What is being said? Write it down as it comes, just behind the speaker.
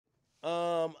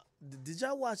did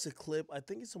y'all watch the clip? I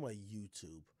think it's on my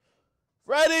YouTube.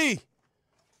 Freddie,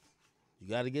 you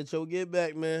got to get your get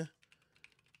back, man.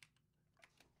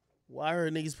 Why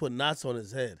are niggas put knots on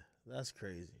his head? That's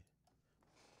crazy.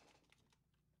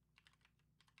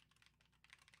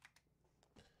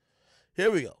 Here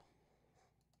we go.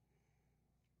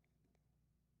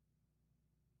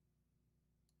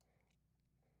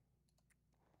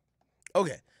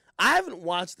 Okay, I haven't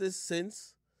watched this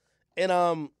since, and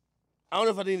I don't know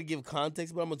if I need to give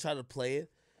context, but I'm gonna try to play it.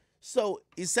 So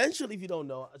essentially, if you don't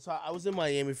know, so I was in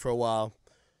Miami for a while,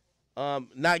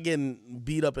 not getting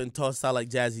beat up and tossed out like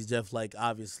Jazzy Jeff, like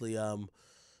obviously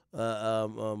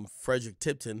Frederick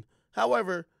Tipton.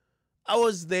 However, I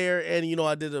was there, and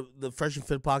I did the Fresh and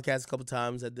Fit podcast a couple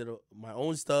times. I did my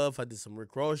own stuff. I did some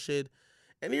Rick Ross shit.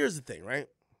 And here's the thing, right?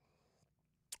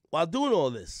 While doing all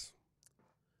this,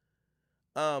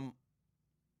 when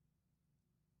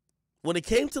it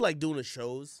came to like doing the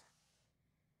shows,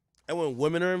 and when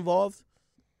women are involved,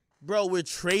 bro, we're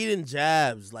trading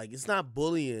jabs. Like, it's not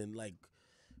bullying. Like,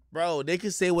 bro, they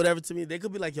could say whatever to me. They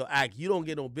could be like, yo, Ack, you don't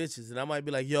get no bitches. And I might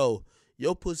be like, yo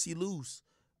pussy loose.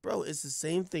 Bro, it's the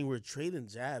same thing. We're trading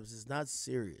jabs. It's not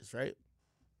serious, right?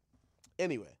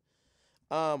 Anyway,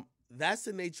 that's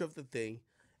the nature of the thing.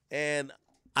 And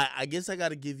I guess I got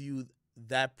to give you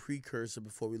that precursor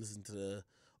before we listen to the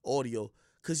audio,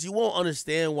 because you won't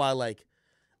understand why, like,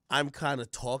 I'm kind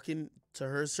of talking to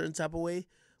her a certain type of way.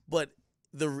 But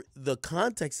the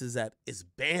context is that it's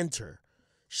banter.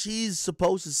 She's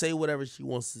supposed to say whatever she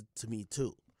wants to me,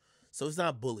 too. So it's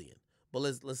not bullying. But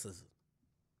let's listen.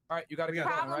 All right, you gotta go.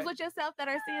 Problems Right? with yourself that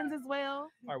are sins as well.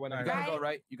 All right, you gotta go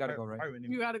right. You gotta go right.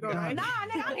 You gotta go right. Nah,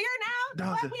 nigga, I'm here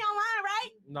now. Fuck me online, right?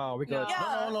 No, we good. No.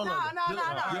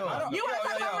 You wanna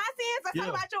talk about my sins or talk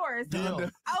about yours?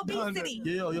 Obesity.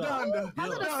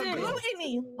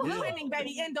 Gluten,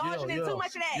 baby. Indulging in too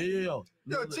much of that. Yo,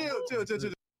 chill.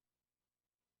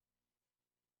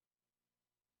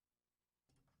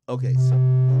 Okay, so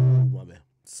my man.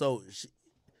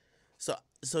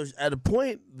 So at a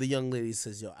point, the young lady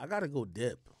says, "Yo, I gotta go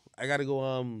dip. I gotta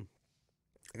go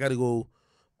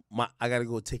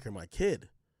take care of my kid."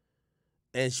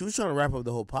 And she was trying to wrap up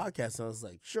the whole podcast, and I was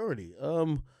like, "Shorty,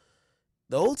 the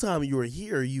whole time you were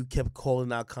here, you kept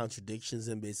calling out contradictions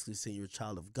and basically saying you're a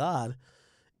child of God,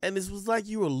 and this was like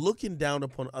you were looking down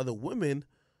upon other women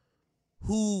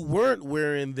who weren't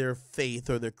wearing their faith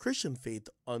or their Christian faith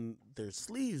on their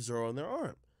sleeves or on their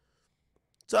arm."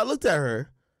 So I looked at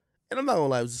her. And I'm not gonna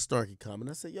lie, it was a snarky comment.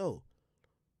 I said, yo,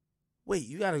 wait,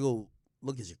 you gotta go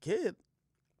look at your kid?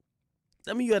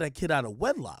 I mean, you had a kid out of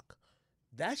wedlock.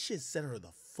 That shit set her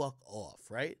the fuck off,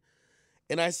 right?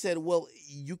 And I said, well,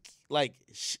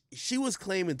 she was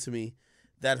claiming to me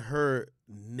that her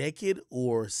naked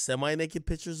or semi-naked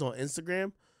pictures on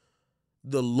Instagram,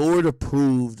 the Lord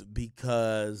approved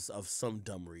because of some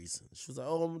dumb reason. She was like,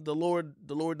 oh, the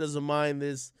Lord doesn't mind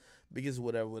this because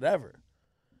whatever.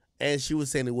 And she was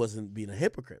saying it wasn't being a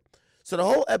hypocrite. So the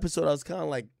whole episode, I was kind of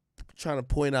like trying to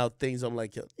point out things. I'm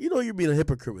like, yo, you're being a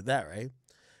hypocrite with that, right?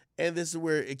 And this is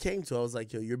where it came to. I was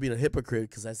like, yo, you're being a hypocrite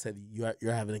because I said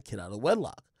you're having a kid out of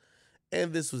wedlock.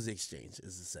 And this was the exchange,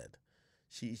 as I said.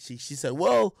 She said,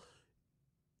 well,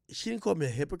 she didn't call me a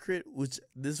hypocrite, which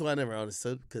this is why I never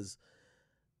understood, because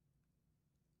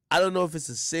I don't know if it's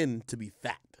a sin to be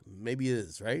fat. Maybe it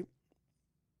is, right?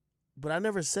 But I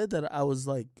never said that I was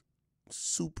like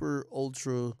super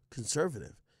ultra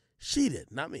conservative. She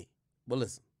did, not me. But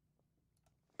listen.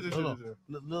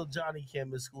 Little Johnny can't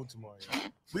miss school tomorrow.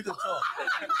 We can talk.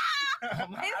 His name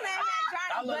is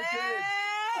Johnny.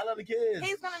 I love the kids.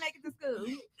 He's gonna make it to school.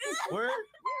 Word?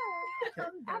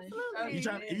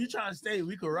 Absolutely. If you trying to stay,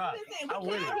 we can rock. I'm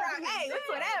with it. Hey, it's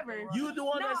whatever. You the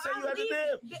one that said you had to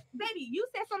dip. Baby, you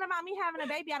said something about me having a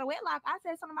baby out of wedlock. I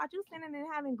said something about you sinning and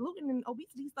having gluten and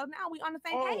obesity. So now we on the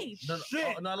same page.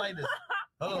 No, I like this.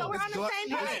 So we're on the same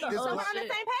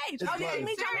page. Oh, you see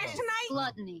me Johnny tonight?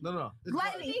 Gluttony. No.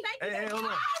 Gluttony. Thank you. Hey, hold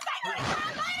on. This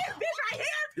bitch right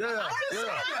here. Yeah.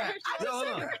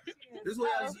 Hold on. This way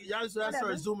y'all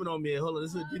start zooming on me. Hold on.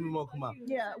 This is give me more. Come on.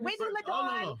 Yeah. Whitney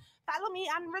LaDoy. Follow me.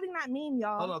 I'm really not mean,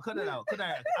 y'all. Hold on. Cut that out. All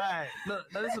right. No,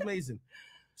 that's amazing.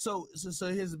 So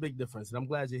here's the big difference, and I'm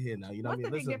glad you're here now. You know What's what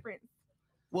I mean? the big difference?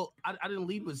 Well, I didn't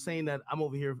lead with saying that I'm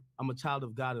over here. I'm a child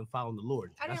of God and following the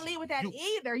Lord. I didn't lead with that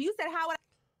either. You said how would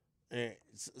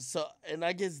and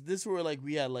I guess this where like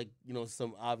we had like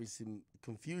some obviously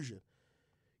confusion.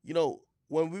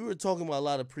 When we were talking about a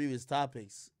lot of previous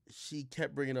topics, she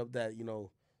kept bringing up that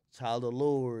child of the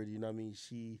Lord. You know what I mean?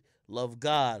 She loved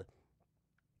God.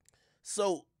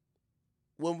 So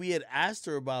when we had asked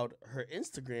her about her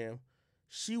Instagram,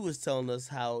 she was telling us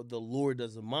how the Lord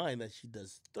doesn't mind that she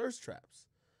does thirst traps.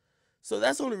 So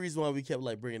that's the only reason why we kept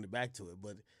like bringing it back to it.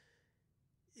 But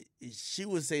she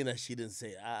was saying that she didn't say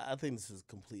it. I think this is a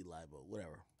complete lie, but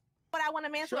whatever. But I want a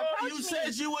man to Sure, approach you me.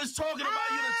 said you was talking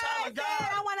about you the child of God.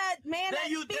 I want a man that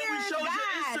fears Then we showed God.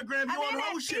 your Instagram. You on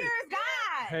whole shit. Fears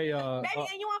God. Hey, Baby,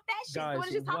 and you on that shit. guys, What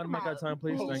is you talking one mic about? at a time,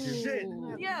 please. Thank you. Shit.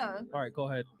 Yeah. All right, go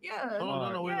ahead. Yeah.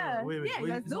 No, wait, Yeah. wait. Yeah,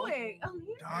 let's do it. I'm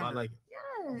here. I like.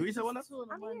 Yeah. Do you say what now?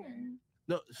 I'm here.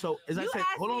 No, so as I You said,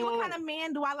 asked hold me on. what kind of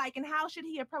man do I like and how should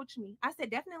he approach me? I said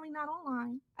definitely not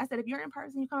online. I said if you're in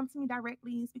person, you come to me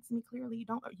directly, you speak to me clearly, you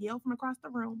don't yell from across the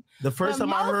room. The first But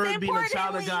time I most heard being a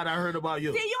child of importantly- God, I heard about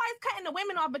you. See, you always cutting the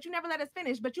women off, but you never let us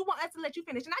finish. But you want us to let you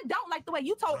finish, and I don't like the way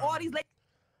you told all these ladies.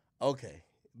 Okay,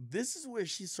 this is where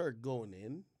she started going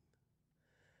in.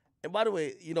 And by the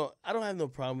way, you know, I don't have no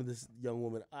problem with this young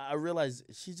woman. I realize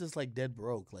she's just like dead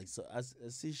broke. Like, so I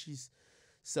see she's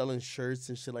selling shirts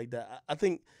and shit like that. I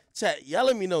think, chat, y'all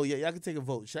let me know. Yeah, y'all can take a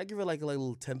vote. Should I give her like a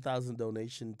little 10,000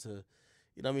 donation to,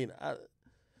 you know what I mean?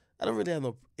 I don't really have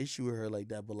no issue with her like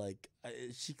that, but like,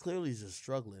 she clearly is just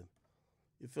struggling.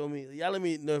 You feel me? Y'all let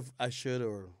me know if I should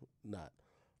or not.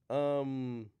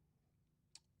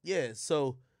 Yeah,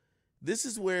 so this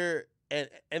is where, and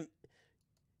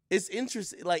it's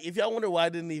interesting. Like, if y'all wonder why I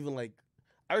didn't even like,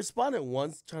 I responded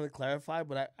once trying to clarify,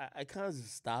 but I kind of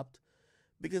just stopped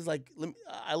because like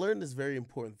I learned this very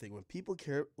important thing. When people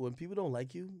don't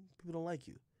like you, people don't like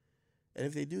you, and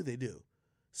if they do, they do.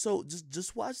 So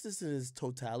just watch this in its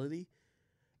totality,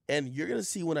 and you're gonna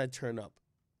see when I turn up.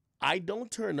 I don't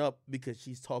turn up because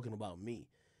she's talking about me.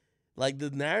 Like,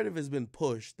 the narrative has been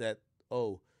pushed that,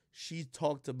 oh, she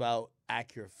talked about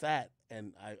Accurate Fat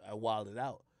and I wilded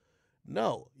out.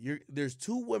 No, there's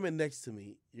two women next to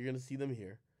me. You're going to see them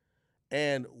here.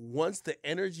 And once the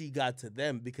energy got to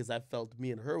them, because I felt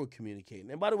me and her were communicating.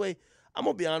 And by the way, I'm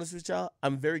going to be honest with y'all.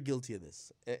 I'm very guilty of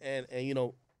this. And you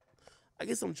know, I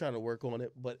guess I'm trying to work on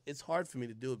it, but it's hard for me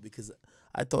to do it because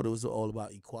I thought it was all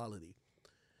about equality.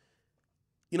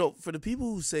 You know, for the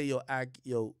people who say,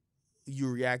 you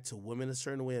react to women a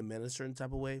certain way and men a certain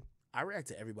type of way, I react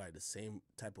to everybody the same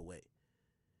type of way.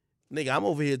 Nigga, I'm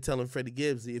over here telling Freddie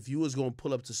Gibbs, if you was going to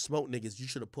pull up to smoke niggas, you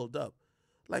should have pulled up.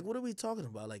 Like, what are we talking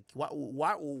about? Like,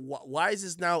 why is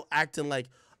this now acting like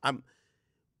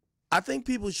I think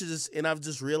people should just, and I've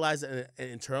just realized and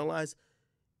internalized,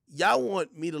 y'all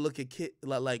want me to look at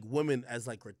like women as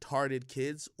like retarded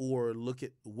kids or look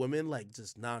at women like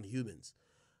just non-humans.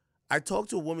 I talk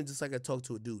to a woman just like I talk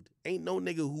to a dude. Ain't no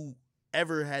nigga who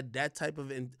ever had that type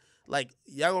of, like,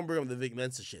 y'all gonna bring up the Vic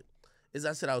Mensa shit. As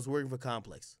I said, I was working for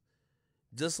Complex.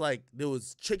 Just like there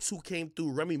was chicks who came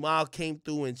through, Remy Ma came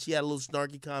through and she had a little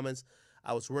snarky comments.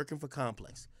 I was working for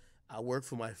Complex. I work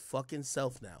for my fucking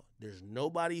self now. There's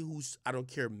nobody who's, I don't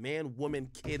care, man, woman,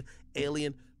 kid,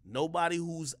 alien, nobody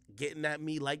who's getting at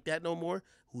me like that no more,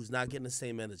 who's not getting the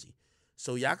same energy.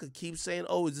 So y'all could keep saying,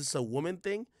 oh, is this a woman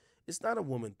thing? It's not a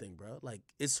woman thing, bro. Like,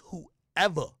 it's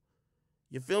whoever.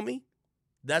 You feel me?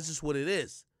 That's just what it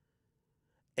is.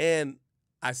 And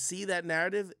I see that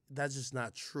narrative. That's just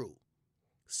not true.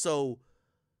 So,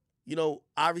 you know,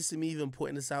 obviously me even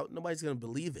pointing this out, nobody's going to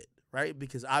believe it, right?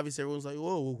 Because obviously everyone's like,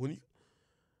 whoa, when you...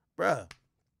 Bruh.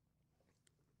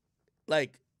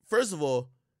 Like, first of all,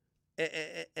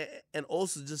 and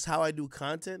also just how I do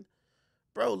content,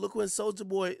 bro, look when Soulja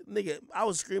Boy, nigga, I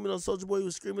was screaming on Soulja Boy, he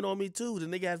was screaming on me too. The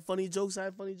nigga had funny jokes, I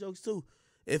had funny jokes too.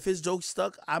 If his jokes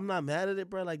stuck, I'm not mad at it,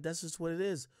 bro. Like, that's just what it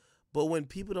is. But when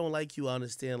people don't like you, I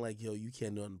understand, like, yo, you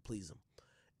can't do nothing to please them.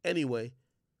 Anyway,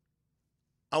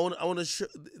 I want to show,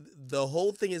 the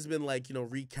whole thing has been, like, you know,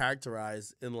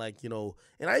 recharacterized and, like, you know,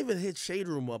 and I even hit Shade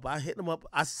Room up. I hit them up.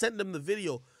 I sent them the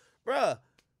video. Bruh,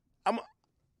 I'm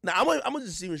going to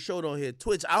just even show it on here.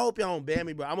 Twitch, I hope y'all don't ban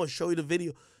me, bro. I'm going to show you the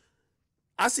video.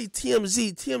 I see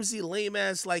TMZ lame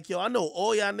ass, like, yo, I know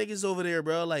all y'all niggas over there,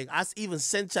 bro. Like, I even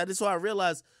sent y'all. This is why I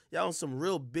realized y'all on some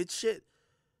real bitch shit.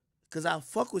 Because I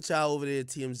fuck with y'all over there at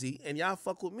TMZ, and y'all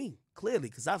fuck with me, clearly.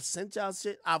 Because I've sent y'all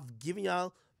shit. I've given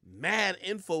y'all mad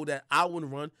info that I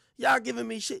wouldn't run. Y'all giving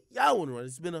me shit y'all wouldn't run.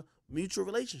 It's been a mutual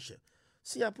relationship.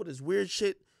 See, y'all put this weird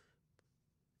shit.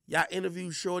 Y'all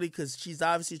interview Shorty because she's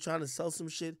obviously trying to sell some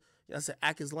shit. Y'all said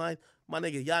Ack is lying. My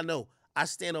nigga, y'all know I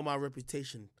stand on my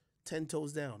reputation 10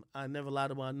 toes down. I never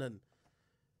lied about nothing.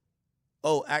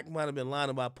 Oh, Ack might have been lying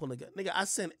about pulling a gun. Nigga, I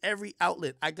sent every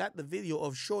outlet. I got the video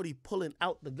of Shorty pulling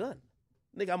out the gun.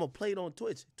 Nigga, I'm going to play it on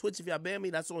Twitch. Twitch, if y'all ban me,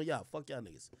 that's on y'all. Fuck y'all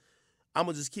niggas. I'm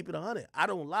going to just keep it 100. I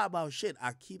don't lie about shit.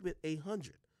 I keep it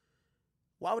 100.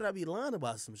 Why would I be lying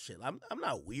about some shit? I'm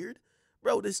not weird.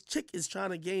 Bro, this chick is trying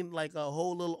to gain like a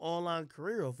whole little online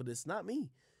career off of this, not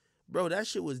me. Bro, that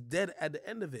shit was dead at the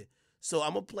end of it. So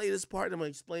I'm going to play this part. I'm going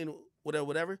to explain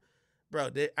whatever.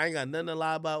 Bro, I ain't got nothing to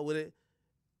lie about with it.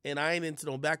 And I ain't into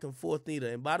no back and forth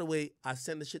neither. And by the way, I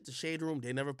sent the shit to Shade Room.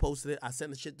 They never posted it. I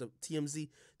sent the shit to TMZ.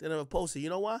 They never posted it. You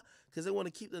know why? Because they want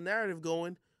to keep the narrative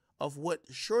going of what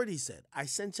Shorty said. I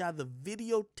sent y'all the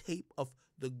videotape of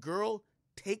the girl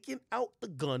taking out the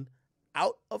gun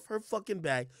out of her fucking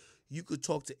bag. You could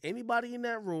talk to anybody in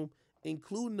that room,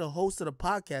 including the host of the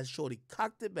podcast. Shorty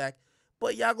cocked it back.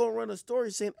 But y'all gonna run a story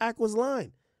saying Ak was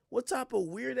lying. What type of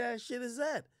weird ass shit is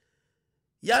that?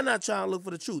 Y'all not trying to look for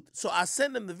the truth. So I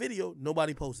sent them the video.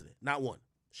 Nobody posted it. Not one.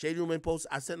 Shade Room ain't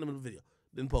posted. I sent them the video.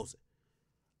 Didn't post it.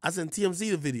 I sent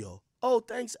TMZ the video. Oh,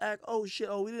 thanks, Ak. Oh, shit.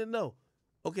 Oh, we didn't know.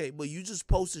 Okay, but you just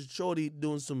posted Shorty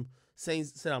doing some saying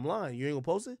said I'm lying. You ain't going to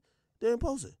post it? They didn't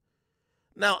post it.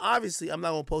 Now, obviously, I'm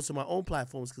not going to post it on my own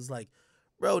platforms because, like,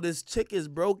 bro, this chick is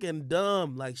broke and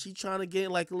dumb. Like, she trying to get,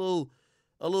 like, a little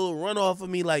run off of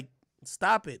me. Like,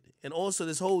 stop it. And also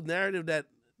this whole narrative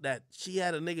that she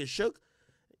had a nigga shook.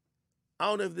 I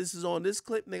don't know if this is on this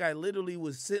clip, nigga. I literally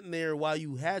was sitting there while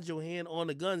you had your hand on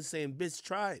the gun saying, bitch,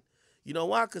 try it. You know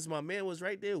why? Because my man was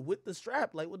right there with the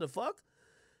strap. Like, what the fuck?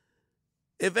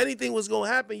 If anything was going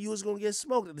to happen, you was going to get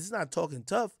smoked. This is not talking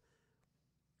tough.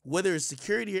 Whether it's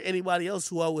security or anybody else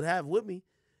who I would have with me,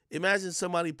 imagine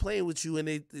somebody playing with you and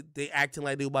they acting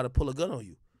like they were about to pull a gun on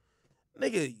you.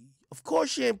 Nigga, of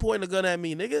course she ain't pointing a gun at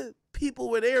me, nigga.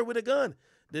 People were there with a gun.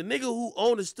 The nigga who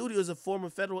owned the studio is a former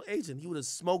federal agent. He would have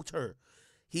smoked her.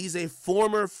 He's a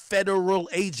former federal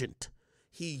agent.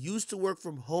 He used to work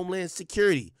from Homeland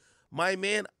Security. My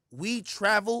man, we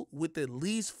travel with at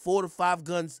least 4 to 5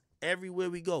 guns everywhere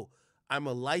we go. I'm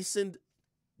a licensed,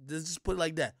 let's just put it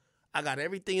like that. I got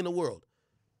everything in the world.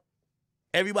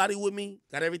 Everybody with me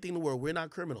got everything in the world. We're not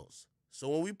criminals. So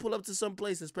when we pull up to some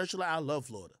place, especially I love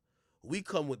Florida, we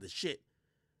come with the shit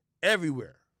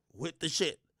everywhere with the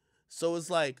shit. So it's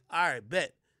like, all right,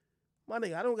 bet. My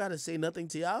nigga, I don't got to say nothing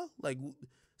to y'all. Like,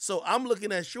 so I'm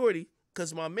looking at Shorty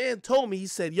because my man told me, he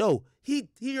said, yo, he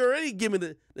already gave me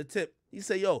the tip. He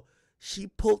said, yo, she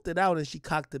pulled it out and she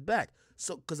cocked it back.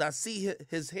 So, because I see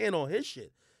his hand on his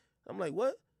shit. I'm like,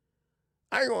 what?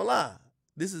 I ain't gonna lie.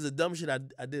 This is a dumb shit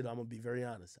I did. I'm gonna be very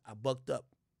honest. I bucked up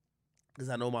because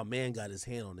I know my man got his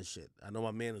hand on this shit. I know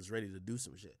my man is ready to do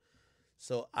some shit.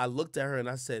 So I looked at her and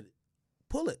I said,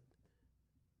 pull it.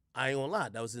 I ain't gonna lie.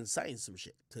 That was inciting some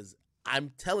shit because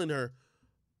I'm telling her,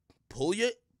 pull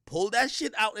that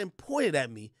shit out and point it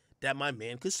at me that my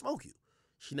man could smoke you.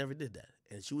 She never did that.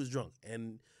 And she was drunk.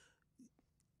 And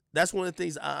that's one of the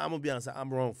things I'm going to be honest,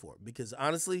 I'm wrong for. Because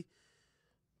honestly,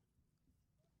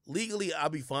 legally, I'll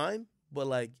be fine. But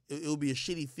like, it would be a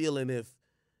shitty feeling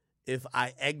if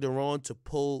I egged her on to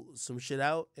pull some shit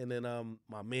out and then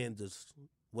my man just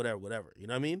whatever. You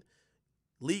know what I mean?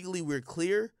 Legally, we're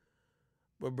clear.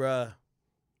 But bruh,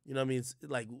 you know what I mean? It's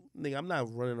like, nigga, I'm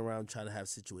not running around trying to have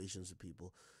situations with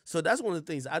people. So that's one of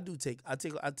the things I do take. I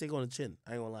take on the chin.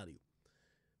 I ain't gonna lie to you.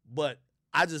 But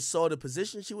I just saw the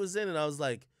position she was in, and I was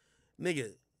like,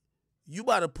 nigga, you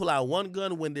about to pull out one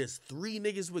gun when there's 3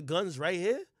 niggas with guns right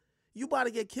here? You about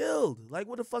to get killed. Like,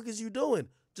 what the fuck is you doing?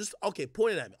 Just, okay,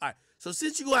 point it at me. All right, so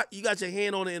since you got your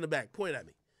hand on it in the back, point it at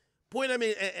me. Point it at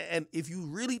me, and if you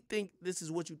really think this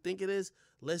is what you think it is,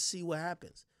 let's see what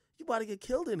happens. You about to get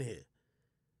killed in here.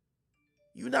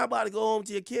 You not about to go home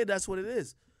to your kid. That's what it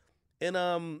is.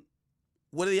 And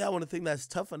whether y'all want to think that's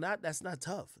tough or not, that's not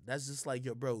tough. That's just like,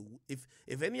 yo, bro, if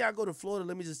any of y'all go to Florida,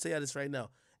 let me just tell y'all this right now.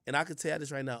 And I can tell y'all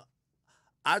this right now.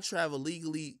 I travel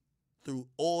legally through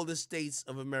all the states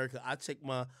of America. I check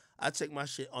my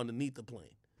shit underneath the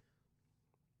plane.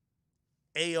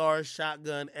 AR,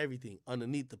 shotgun, everything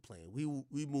underneath the plane.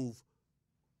 We move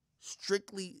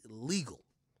strictly legal.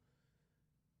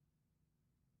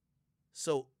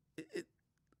 So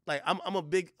like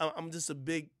I'm just a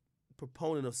big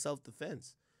proponent of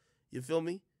self-defense. You feel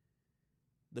me?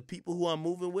 The people who I'm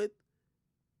moving with,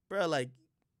 bro, like,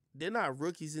 they're not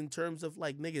rookies in terms of,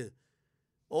 like, nigga,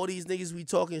 all these niggas we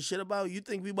talking shit about, you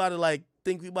think we about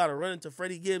to run into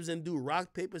Freddie Gibbs and do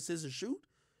rock, paper, scissors, shoot?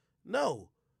 No.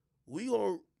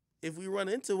 If we run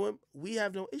into him, we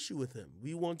have no issue with him.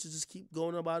 We want to just keep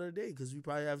going about our day because we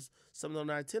probably have something on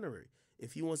our itinerary.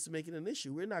 If he wants to make it an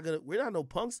issue, we're not no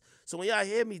punks. So when y'all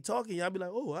hear me talking, y'all be like,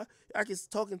 oh, Ak is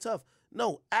talking tough.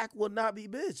 No, Ak will not be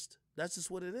bitched. That's just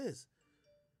what it is.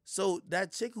 So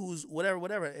that chick who's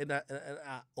whatever, and I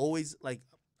always, like,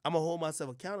 I'm going to hold myself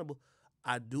accountable.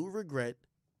 I do regret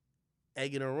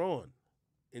egging her on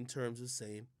in terms of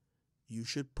saying you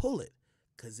should pull it.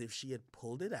 Because if she had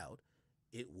pulled it out,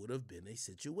 it would have been a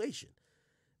situation.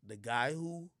 The guy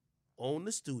who owned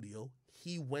the studio,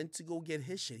 He went to go get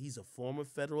his shit. He's a former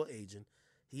federal agent.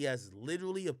 He has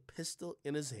literally a pistol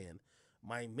in his hand.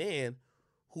 My man,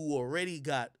 who already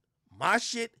got my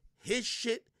shit, his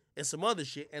shit, and some other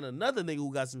shit, and another nigga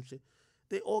who got some shit,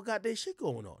 they all got their shit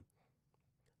going on.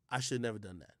 I should have never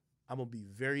done that. I'm going to be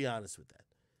very honest with that.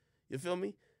 You feel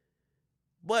me?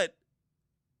 But,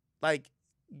 like,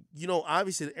 you know,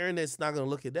 obviously the internet's not going to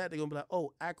look at that. They're going to be like,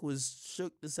 oh, Ak was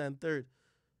shook, this and third.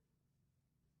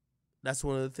 That's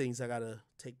one of the things I got to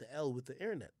take the L with the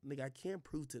internet. Nigga, I can't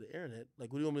prove to the internet.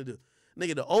 Like, what do you want me to do?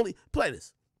 Nigga, the only, play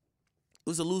this. It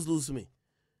was a lose-lose for me.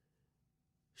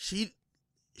 She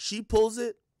pulls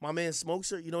it, my man smokes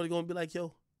her. You know what they're going to be like,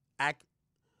 yo?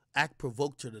 Ak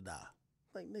provoked her to die.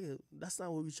 Like, nigga, that's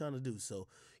not what we're trying to do. So,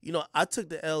 you know, I took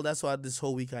the L. That's why this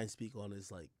whole week I ain't speak on it. It's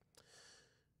like,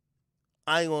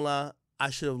 I ain't gonna lie. I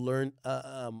should have learned.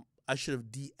 I should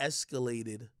have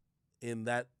de-escalated in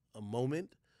that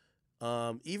moment.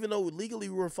 Even though legally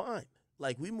we were fine.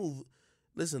 Like we moved.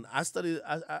 Listen, I studied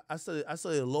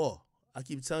law. I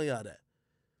keep telling y'all that.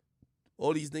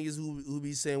 All these niggas who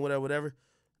be saying whatever.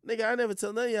 Nigga, I never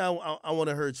tell none of y'all I want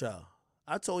to hurt y'all.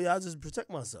 I told y'all just protect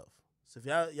myself. So if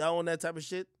y'all on that type of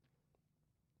shit,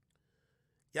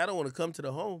 y'all don't want to come to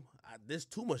the home. There's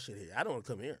too much shit here. I don't want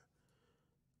to come here.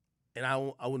 And I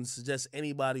wouldn't suggest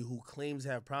anybody who claims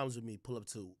to have problems with me pull up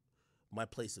to my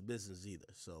place of business either.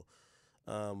 So,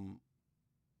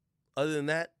 other than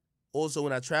that, also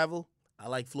when I travel, I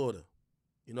like Florida.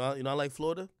 You know, I like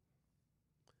Florida.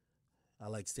 I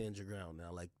like stand your ground, and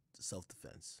I like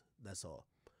self-defense. That's all.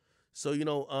 So, you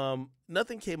know,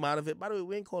 nothing came out of it. By the way,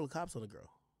 we ain't called the cops on the girl.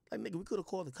 Like, nigga, we could have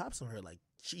called the cops on her. Like,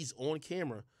 she's on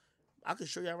camera. I can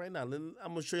show y'all right now. I'm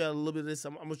going to show y'all a little bit of this.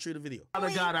 I'm going to show you the video. Other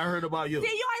God, I heard about you. See,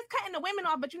 you always cutting the women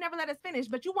off, but you never let us finish.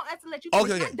 But you want us to let you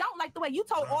finish. Okay. I don't like the way you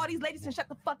told all these ladies to shut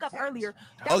the fuck up earlier.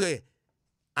 Okay.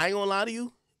 I ain't going to lie to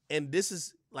you. And this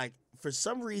is, like, for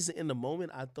some reason in the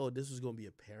moment, I thought this was going to be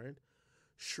apparent.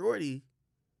 Shorty,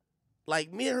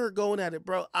 like, me and her going at it,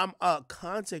 bro. I'm a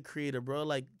content creator, bro.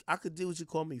 Like, I could do what you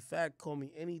call me fat, call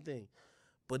me anything.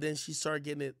 But then she started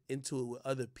getting it into it with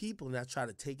other people, and I tried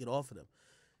to take it off of them.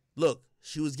 Look,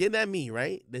 she was getting at me,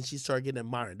 right? Then she started getting at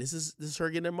Myron. This is her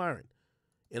getting at Myron.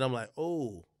 And I'm like,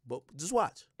 oh, but just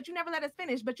watch. But you never let us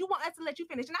finish, but you want us to let you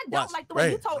finish. And I Watch. don't like the way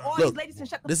Right. you told all Look, these ladies to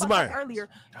shut the this is fuck up Myron. earlier.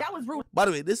 That was rude. By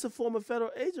the way, this is a former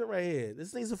federal agent right here.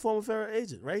 This thing's a former federal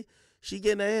agent, right? She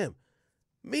getting at him.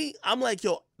 Me, I'm like,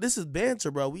 yo, this is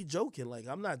banter, bro. We joking. Like,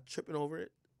 I'm not tripping over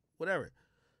it. Whatever.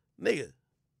 Nigga,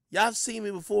 y'all seen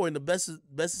me before in the best of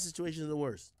situations and the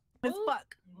worst. As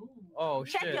fuck. Oh,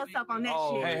 Check shit. yourself on that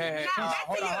Oh, shit. hey. Now, back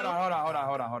Hold to you.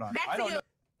 on. Back I to don't you. know.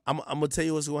 I'm gonna tell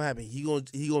you what's gonna happen. He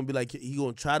gonna be like, he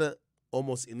gonna try to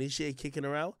almost initiate kicking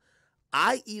her out.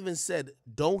 I even said,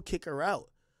 don't kick her out.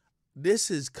 This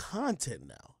is content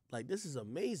now. Like, this is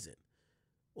amazing.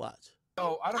 Watch.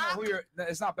 Oh, I don't know who you're.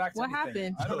 It's not back to What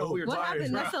anything. happened? I don't know who you're What talking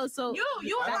happened? about. So You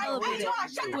I like, don't know. hey, y'all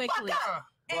shut the Quickly. fuck up.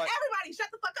 And But- everybody shut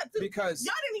the fuck up too. Because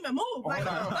Y'all didn't even move. Like,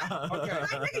 what? okay. Like,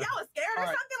 nigga, y'all was scared or All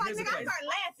right, something? Like, here's the nigga, I thing. started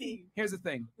laughing. Here's the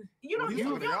thing. You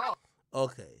don't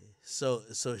Okay,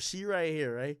 so she right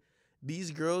here, right?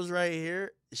 These girls right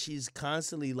here, she's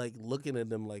constantly like looking at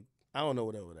them like, I don't know,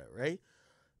 whatever, right?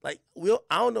 Like,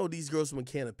 I don't know these girls from a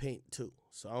can of paint too,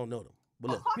 so I don't know them.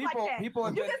 But look, People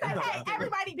have You been. just said, hey,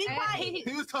 everybody be quiet.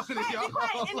 He was talking to Hey, y'all. be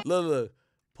quiet. And look.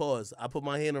 Pause. I put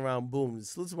my hand around Boom.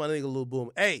 Salute to my nigga, Lil Boom.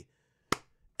 Hey,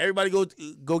 everybody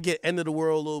go get End of the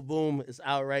World, Lil Boom. It's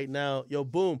out right now. Yo,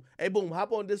 Boom. Hey, Boom,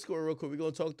 hop on Discord real quick. We're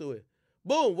going to talk through it.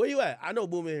 Boom, where you at? I know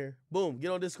Boom in here. Boom, get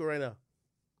on Discord right now.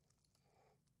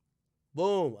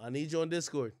 Boom, I need you on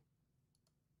Discord.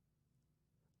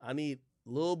 I need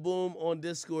Lil Boom on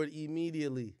Discord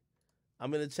immediately.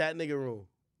 I'm in the chat nigga room.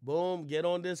 Boom, get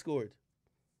on Discord.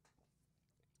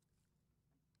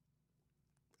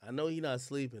 I know he not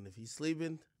sleeping. If he's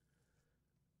sleeping,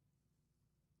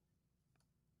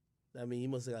 that mean he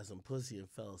must have got some pussy and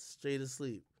fell straight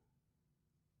asleep.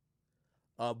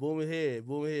 Boom in here.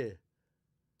 Boom in here.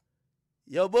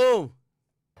 Yo, Boom.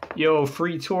 Yo,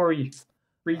 free Tory.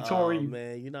 Free Tory. Oh,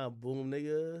 man, you not Boom,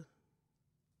 nigga.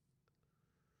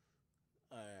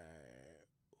 Alright.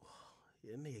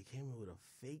 Your nigga came in with a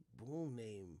fake Boom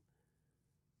name.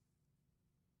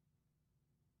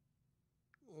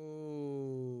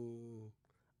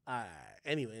 Alright.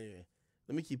 Anyway.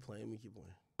 Let me keep playing.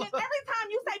 every time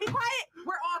you say be quiet,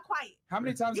 we're all quiet. How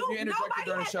many times have you interjected Nobody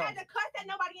during the has show? had to cuss at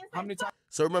nobody and say How many times?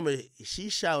 So remember,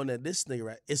 she's shouting at this nigga,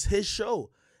 right? It's his show.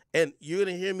 And you're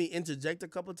going to hear me interject a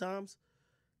couple times.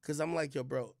 Because I'm like, yo,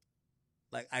 bro.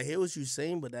 Like, I hear what you're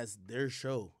saying, but that's their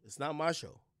show. It's not my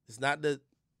show. It's not the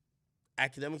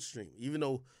academic stream. Even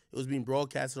though it was being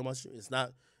broadcasted on my stream, it's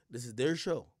not This is their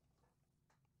show.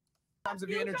 Times have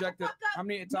you interjected? How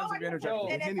many times have you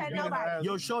interjected?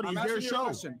 Yo, Shorty, I'm it's asking their you a show.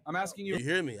 question. I'm asking you. You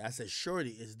hear me? I said,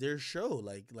 Shorty, it's their show.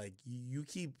 Like you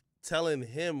keep telling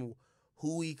him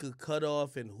who he could cut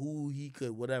off and who he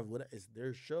could whatever. It's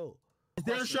their show. It's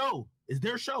their show. It's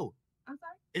their show. I'm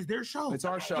sorry. It's their show. It's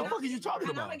our show. What the fuck are you talking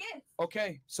And I'm about? a guest.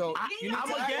 Okay, so you need I'm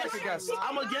to a act guest. like a guest.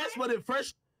 I'm a guest, but it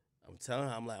fresh I'm telling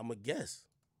her, I'm a guest.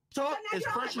 talk is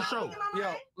fresh and show.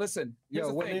 Yo, listen. Here's Yo,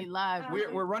 the Whitney, thing. live.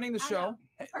 we're running the I show.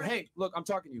 know. Hey, look, I'm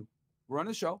talking to you. We're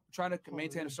running the show, trying to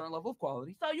maintain a certain level of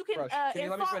quality. So you can Fresh. Can you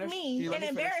let me insult finish? Can me you let and me finish?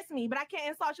 embarrass me, but I can't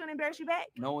insult you and embarrass you back.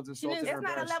 No one's insulted It's or not a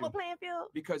embarrassed level you playing field.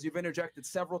 because you've interjected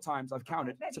several times. I've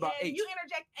counted. It's about Baby, 8. You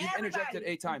interject You've everybody. interjected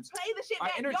 8 times. Play the shit I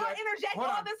back. interject- Y'all interject hold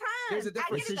all on. the time. There's a I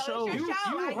difference. get it, It's a though. It's show. your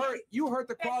show. I get it. You hurt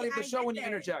the quality of the I show get when you that.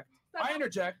 interject. So I don't-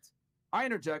 interject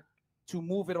to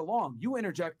move it along. You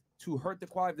interject to hurt the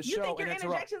quality of the You show think your and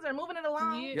interrupt. interjections are moving it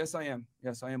along? Yes, I am.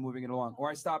 Yes, I am moving it along. Or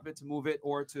I stop it to move it,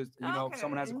 or to if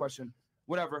someone has a Okay. question,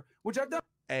 whatever. Which I've done.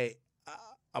 Hey,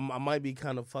 I might be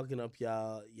kind of fucking up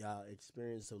y'all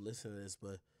experience of listening to this,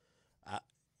 but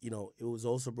it was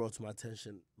also brought to my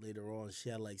attention later on. She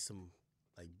had like some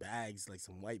bags, like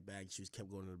some white bags. She was kept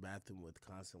going to the bathroom with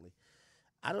constantly.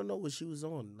 I don't know what she was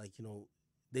on.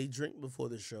 They drink before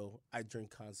the show. I drink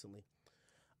constantly.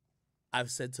 I've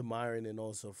said to Myron and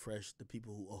also Fresh, the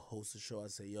people who host the show, I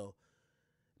say, yo,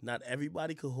 not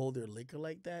everybody could hold their liquor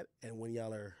like that. And when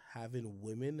y'all are having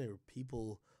women or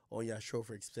people on your show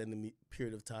for extended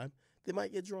period of time, they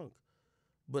might get drunk.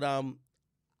 But I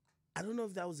don't know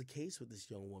if that was the case with this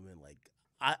young woman.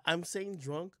 I'm saying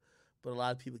drunk, but a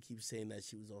lot of people keep saying that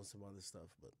she was on some other stuff.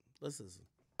 But let's listen.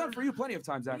 Done for you plenty of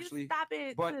times, actually. You stop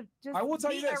it But to just I will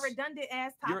tell be you this. a redundant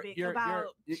ass topic You're about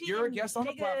a cheating guest on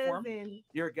the niggas platform. and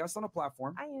You're a guest on a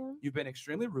platform. I am. You've been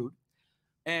extremely rude,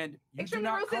 and you Extremely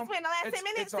do not rude come. since when the last 10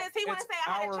 minutes it's a- since he want to it's say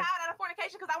I had a our- child out of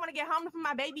fornication because I want to get home from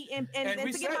my baby and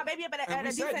we to get my said- baby up at and a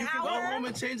we said decent you can Go go hour. home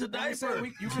and change a And we said diaper.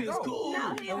 you can It's go. cool. No, he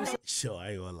And we ain't. said- Sure,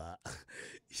 I ain't gonna lie.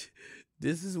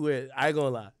 This is where I ain't gonna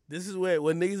lie. This is where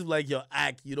when niggas be like, yo,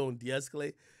 act, you don't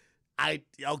de-escalate.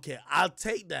 I'll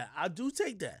take that. I do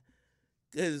take that.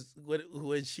 Cause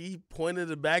when she pointed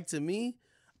it back to me,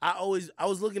 I was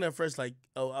looking at first I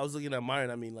was looking at Myron.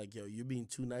 I mean, like, yo, you're being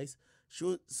too nice.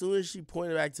 As soon as she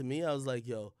pointed back to me, I was like,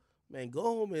 yo, man, go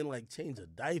home and change a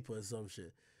diaper or some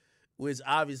shit. Which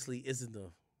obviously isn't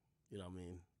the, what I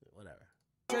mean, whatever.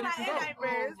 said you can go.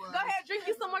 Diapers. Go ahead, drink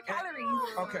you some more calories.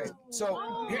 Okay, so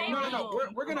no.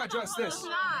 We're gonna address this.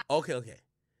 Okay.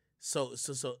 So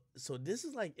this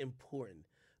is important.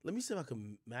 Let me see if I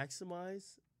can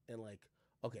maximize and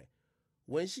okay.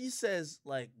 When she says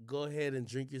go ahead and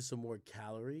drink you some more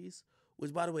calories,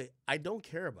 which by the way, I don't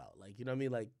care about. You know what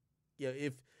I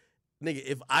mean?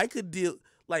 If I could deal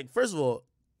first of all,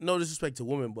 no disrespect to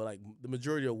women, but the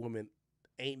majority of women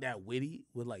ain't that witty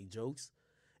with jokes.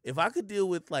 If I could deal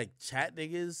with chat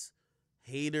niggas,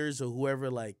 haters, or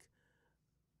whoever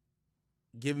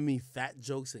giving me fat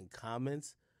jokes and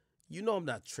comments, I'm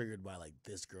not triggered by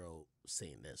this girl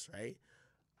saying this, right?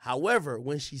 However,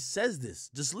 when she says this,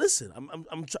 just listen.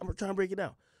 I'm trying to break it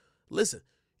down. Listen,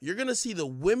 you're gonna see the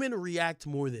women react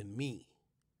more than me.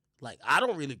 I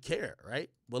don't really care, right?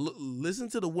 But listen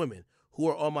to the women who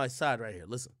are on my side right here.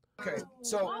 Listen. Okay,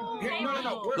 so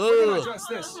no. We're Look. gonna address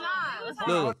this.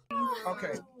 Look.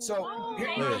 Okay, so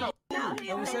Look.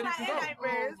 And we said you can go.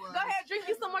 Diapers. Go ahead, drink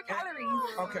you some more calories.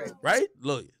 Okay, Right?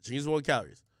 Look, change more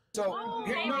calories. so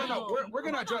no. We're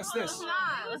gonna address this.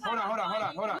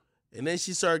 Hold on. And then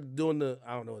she started doing the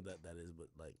I don't know what that is, but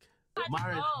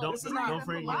Myron, This is not- don't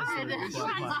bring this.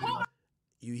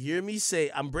 you hear me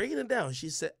say, I'm breaking it down.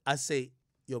 I say,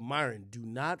 yo, Myron, do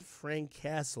not Frank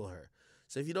Castle her.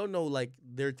 So if you don't know,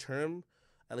 their term,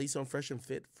 at least on Fresh and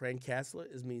Fit, Frank Castler,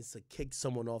 it means to kick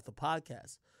someone off the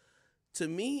podcast. To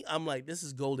me, I'm this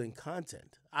is golden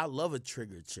content. I love a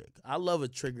triggered chick. I love a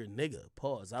triggered nigga.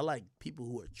 Pause. I like people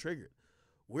who are triggered.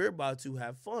 We're about to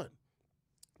have fun.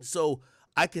 So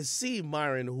I can see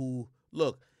Myron who,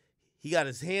 look, he got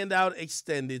his hand out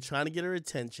extended, trying to get her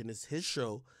attention. It's his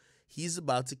show. He's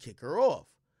about to kick her off.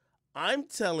 I'm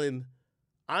saying,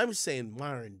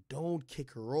 Myron, don't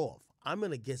kick her off. I'm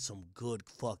going to get some good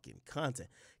fucking content.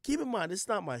 Keep in mind, it's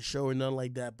not my show or nothing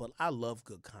like that, but I love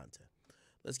good content.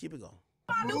 Let's keep it going.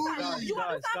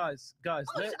 Guys,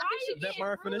 let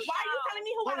Myron finish. Why are you telling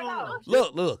me who I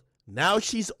know? Look. Now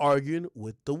she's arguing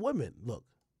with the women. Look,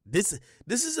 this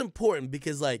is important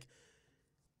because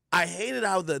I hated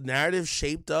how the narrative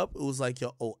shaped up. It was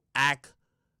Ack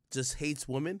just hates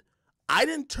women. I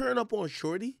didn't turn up on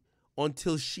Shorty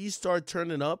until she started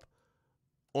turning up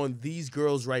on these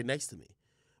girls right next to me.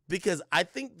 because I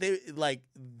think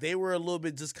they were a little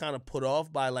bit just kind of put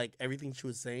off by like everything she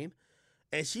was saying,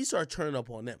 and she started turning up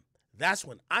on them. That's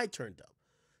when I turned up.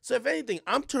 So if anything,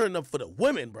 I'm turning up for the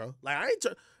women, bro. Like I ain't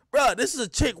bro, this is a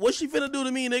chick. What she finna do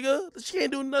to me, nigga? She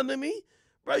ain't doing nothing to me.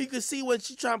 Bro, you can see when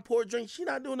she trying to pour a drink, she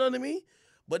not doing nothing to me.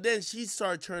 But then she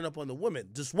started turning up on the women.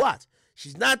 Just watch.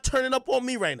 She's not turning up on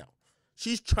me right now.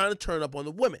 She's trying to turn up on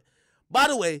the women. By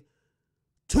the way,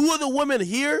 two of the women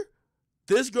here,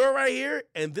 this girl right here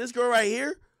and this girl right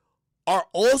here, are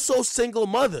also single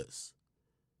mothers.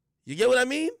 You get what I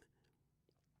mean?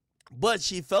 But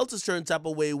she felt a certain type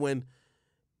of way when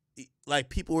like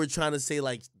people were trying to say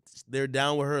like they're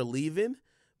down with her leaving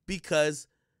because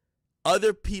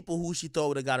other people who she thought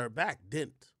would have got her back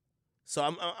didn't. So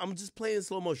I'm just playing in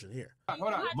slow motion here.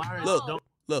 Hold on. Myron,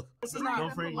 Look.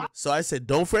 don't Frank. So I said,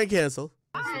 don't Frank cancel.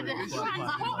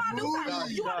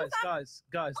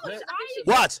 Guys.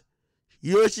 Watch.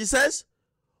 You know what she says?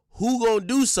 Who gonna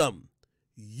do something?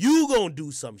 You gonna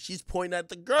do something. She's pointing at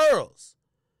the girls.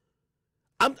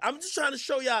 I'm just trying to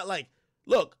show y'all, like,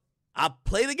 look, I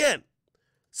played again.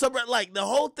 So, bro, like, the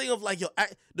whole thing of, like,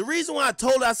 the reason why I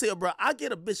told her, I said, bro, I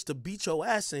get a bitch to beat your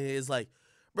ass in here is, like,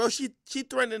 bro, she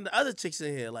threatening the other chicks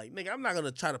in here. Like, nigga, I'm not going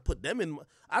to try to put them in.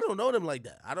 I don't know them like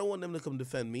that. I don't want them to come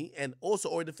defend me and also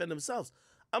or defend themselves.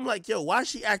 I'm like, yo, why is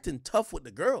she acting tough with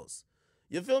the girls?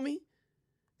 You feel me?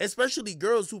 Especially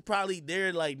girls who probably,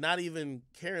 they're, like, not even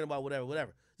caring about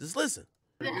whatever. Just listen.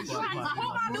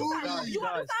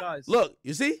 Guys. Look,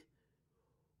 you see?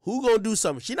 Who gonna do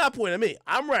something? She not pointing at me.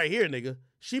 I'm right here, nigga.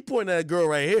 She pointing at a girl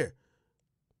right here.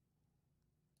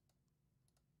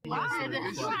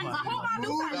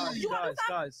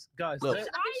 Guys. Look.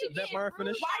 Let Myron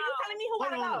finish. Why are you telling me who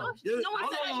wanna go?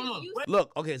 Hold on.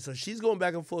 Look, okay, so she's going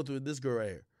back and forth with this girl right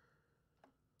here.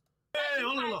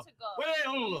 Hold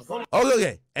on.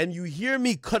 Okay. And you hear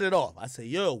me cut it off. I say,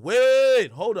 yo,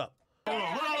 wait, hold up.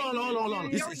 Hold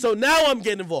on. You see, so now I'm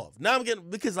getting involved.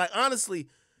 Because, like, honestly,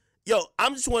 yo,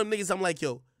 I'm just one of them niggas. I'm like,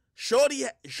 yo, Shorty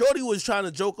was trying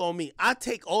to joke on me. I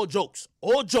take all jokes.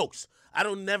 I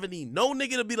don't never need no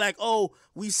nigga to be like, oh,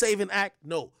 we save and act.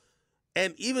 No.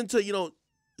 And even to, you know,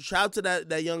 shout out to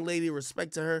that young lady,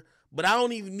 respect to her, but I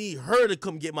don't even need her to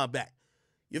come get my back.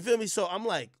 You feel me? So I'm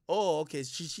like, oh, okay,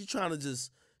 she trying to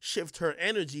just shift her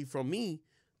energy from me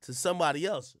to somebody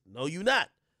else. No, you not.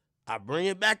 I bring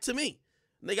it back to me.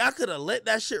 Nigga, I could have let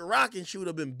that shit rock and she would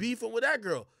have been beefing with that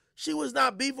girl. She was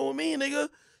not beefing with me, nigga.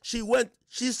 She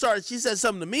said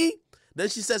something to me, then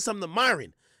she said something to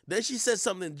Myron. Then she said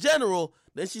something in general,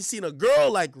 then she seen a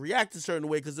girl like react a certain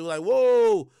way because they were like,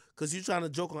 whoa, because you trying to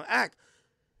joke on act.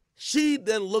 She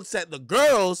then looks at the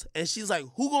girls and she's like,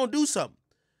 who gonna do something?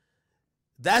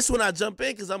 That's when I jump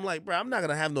in because I'm like, bro, I'm not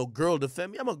gonna have no girl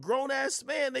defend me. I'm a grown-ass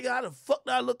man, nigga. How the fuck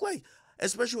do I look like?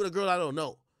 Especially with a girl I don't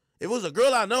know. If it was a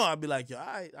girl I know, I'd be like, yo,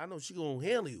 I know she gonna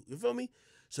handle you. You feel me?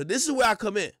 So this is where I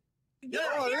come in.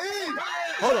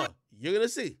 Hold on. You're gonna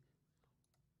see.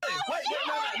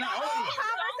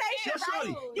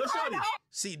 Yo, Shorty.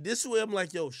 See, this is where I'm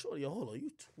like, yo, Shorty, hold on,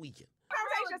 you tweaking.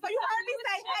 So you heard me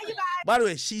say, hey, you guys. By the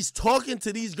way, she's talking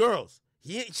to these girls.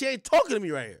 She ain't talking to me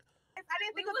right here. I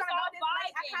didn't think it was gonna go this way.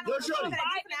 I kind of was Shorty. looking at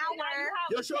this hour.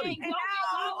 Yo, Shorty. And now,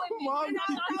 girl,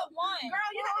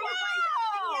 you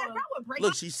know what?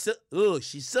 Look,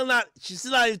 she's still not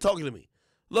even talking to me.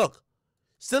 Look,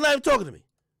 still not even talking to me.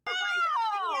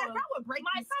 My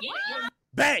skin.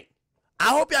 Bang! I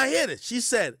hope y'all hear this.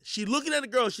 She looking at the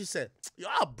girl, she said, yo,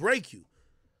 I'll break you.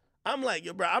 I'm like,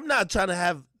 yo, bro, I'm not trying to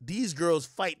have these girls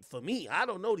fight for me. I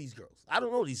don't know these girls. I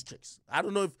don't know these chicks. I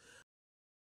don't know if...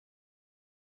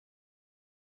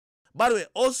 By the way,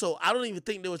 also, I don't even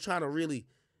think they were trying to really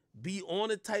be on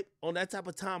that type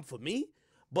of time for me.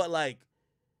 But, like,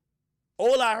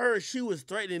 all I heard, she was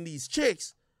threatening these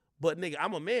chicks. But, nigga,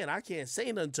 I'm a man. I can't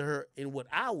say nothing to her in what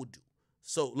I would do.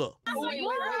 So, look.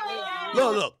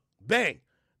 Look. Bang.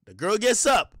 The girl gets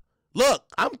up. Look,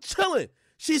 I'm chilling.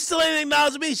 She still ain't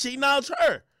acknowledging me. She acknowledged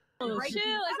her. Chill.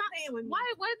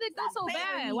 Why did it go so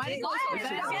bad? Why did it go so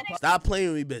bad? Stop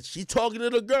playing with me, bitch. She talking to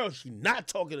the girl. She not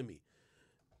talking to me.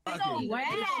 You don't know me.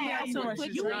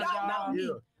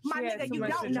 My nigga, you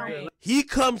don't know me. He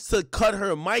comes to cut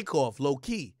her mic off, low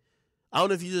key. I don't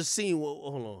know if you just seen.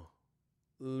 Hold on.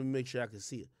 Let me make sure I can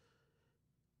see it.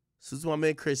 This is my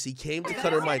man Chris. He came to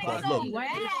cut her mic off. Look.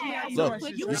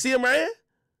 You see him right here?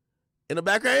 In the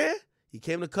back right here? He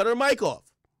came to cut her mic off.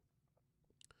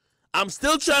 I'm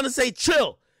still trying to say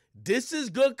chill. This is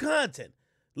good content.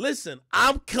 Listen,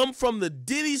 I'm come from the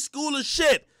Diddy school of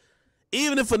shit.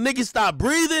 Even if a nigga stop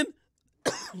breathing,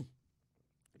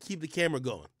 keep the camera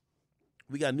going.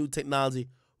 We got new technology.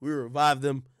 We revive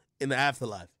them in the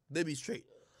afterlife. They be straight.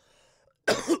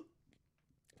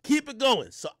 Keep it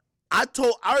going. So I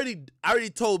already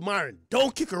told Myron,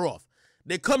 don't kick her off.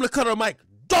 They come to cut her mic.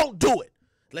 Don't do it.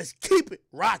 Let's keep it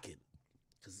rocking.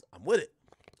 Cause I'm with it.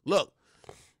 Look.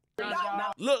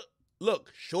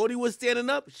 Shorty was standing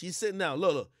up. She's sitting down.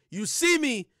 Look. You see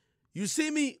me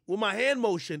with my hand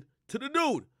motion to the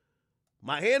dude.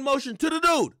 My hand motion to the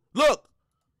dude. Look.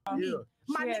 Yeah.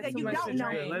 My nigga, you don't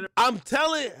know. I'm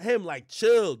telling him, like,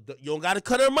 chill. You don't got to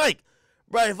cut her mic.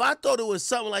 Bro, if I thought it was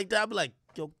something like that, I'd be like,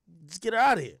 yo, just get her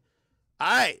out of here. All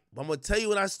right. I'm going to tell you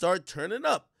when I start turning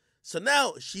up. So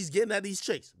now she's getting at these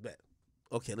chicks. Bet.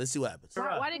 Okay, let's see what happens.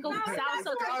 Why did it go south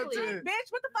so quickly? Bitch,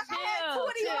 what the fuck? I had two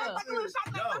of these motherfucking little shots.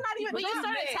 Like, I'm not even When you done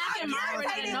started yet. attacking I'm Myron out of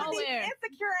irritated with nowhere. these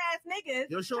insecure ass niggas.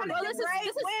 Yo, shorty. trying to Well,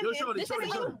 degrade women.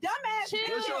 Shorty. Dumbass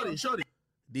Chill. bitches. Shorty.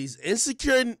 These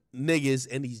insecure niggas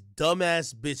and these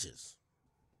dumbass bitches.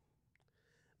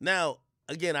 Now,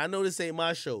 again, I know this ain't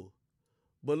my show,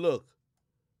 but look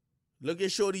at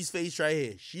Shorty's face right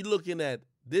here. She looking at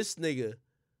this nigga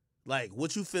like,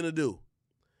 what you finna do?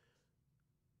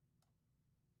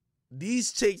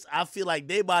 These chicks, I feel like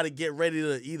they about to get ready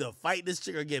to either fight this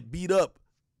chick or get beat up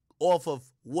off of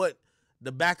what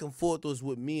the back and forth was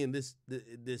with me and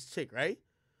this chick, right?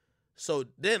 So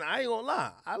then I ain't gonna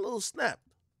lie, I a little snapped.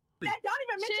 That don't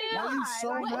even mention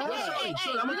Chill. God. Like,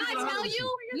 Hey, I'm when gonna keep it I tell 100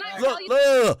 you, when I Look,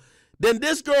 tell you, Then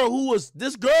this girl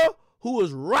who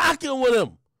was rocking with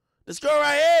him. This girl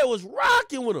right here was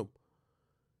rocking with him.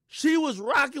 She was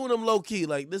rocking with him low key.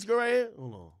 Like this girl right here.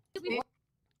 Hold on.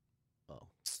 Oh.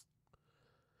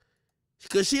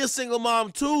 Cause she a single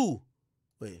mom too.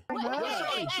 Wait. when I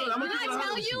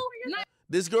tell you,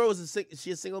 This girl was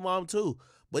she a single mom too.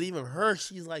 But even her,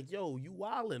 she's like, yo, you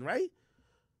wildin', right?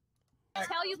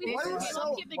 tell you before Why you you get so-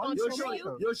 off, they're gonna Yo, show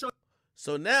you. shorty.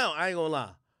 So now I ain't gonna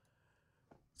lie.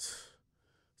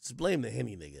 Just blame the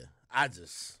Henny nigga. I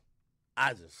just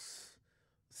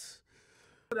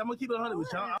I'm gonna keep it 100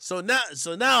 with y'all. So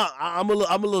now I'm a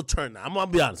little turned now. I'm gonna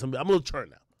be honest. I'm a little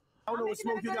turned now. I don't know what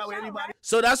smoke you got with anybody.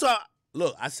 So that's why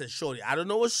look, I said, Shorty, I don't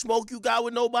know what smoke you got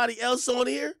with nobody else on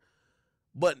here,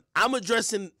 but I'm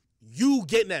addressing you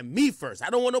getting at me first. I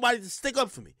don't want nobody to stick up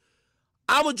for me.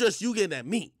 I'm addressing you getting at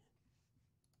me.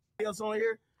 Else on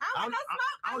here? I don't want no smoke.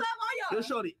 I love all Yo, y'all.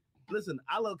 shorty. Listen,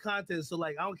 I love content, so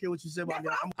like I don't care what you say about me.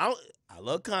 I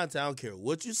love content. I don't care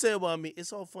what you say about me.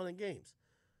 It's all fun and games.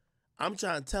 I'm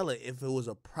trying to tell her if it was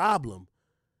a problem.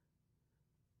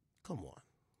 Come on.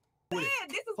 Man,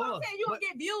 this is what I'm saying. You gonna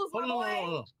get views, my Hold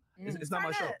on. boy. It's not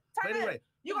my show. Turn But up. anyway,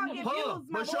 You gonna get hold views, on.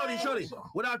 my But boy. shorty,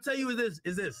 what I'll tell you is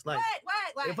this. Like,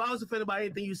 What? if I was offended by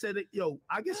anything you said, yo,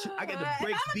 I guess I get the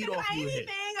brakes beat off you here.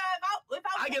 If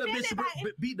I I get a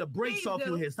bitch beat the brakes off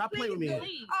you here. Stop playing with me here.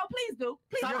 Oh, please do.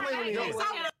 Please Stop do. playing with me.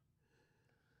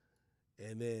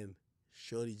 And then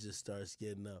Shorty just starts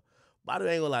getting up. By the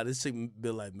way, I ain't gonna lie, this chick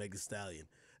built like Megan Stallion.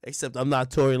 Except I'm not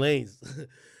Tory Lanez.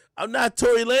 I'm not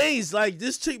Tory Lanez. Like,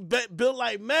 this chick built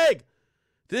like Meg.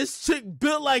 This chick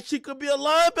built like she could be a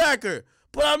linebacker.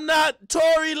 But I'm not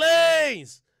Tory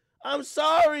Lanez. I'm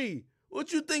sorry.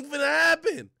 What you think finna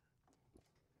happen?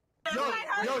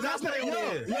 Yo, that's not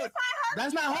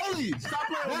that's not holy. Stop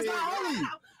playing with me. That's not holy.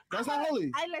 That's not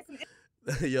holy. I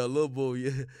listen. Yo, Lil Boom,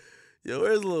 yeah. Yo,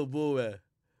 where's Lil Boom at?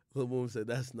 Lil Boom said,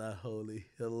 that's not holy.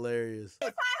 Hilarious.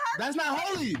 That's not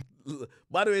holy.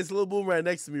 By the way, it's Lil Boom right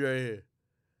next to me right here.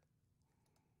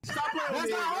 Stop playing with me.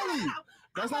 That's not holy.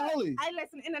 That's not holy. I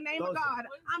listen in the name of God.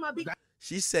 I'm a big.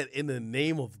 She said, in the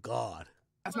name of God.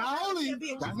 That's not holy.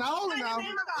 That's not holy In now. the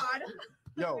name of God.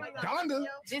 Yo, Donda.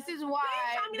 This is why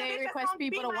they request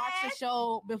people to watch the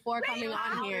show before coming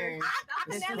on here.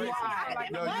 This is why.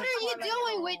 Yo, What are you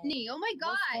doing, Whitney? Oh my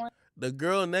God. The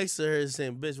girl next to her is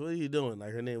saying, bitch, what are you doing?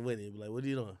 Like, her name Whitney. Like, what are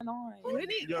you doing?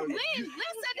 Whitney, Yo, Lynn said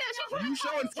that. You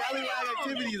showing scallywag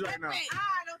activities right now. I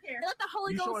don't care. Let the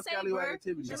Holy You showing Ghost save scallywag her.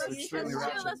 activities. Let's That's extremely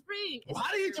ratchet. let's breathe. Why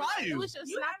did he try It you? was just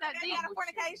You not know that they deep. got a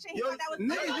fornication. He Yo, thought that was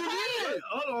nigga, you did.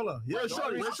 Hold on. Yo,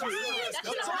 shorty. That's Wait,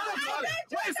 your so why the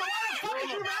fuck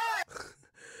is you mad?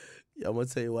 Yeah, I'm gonna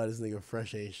tell you why this nigga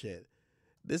fresh ain't shit.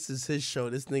 This is his show.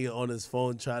 This nigga on his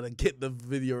phone trying to get the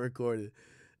video recorded.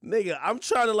 Nigga, I'm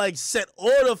trying to like set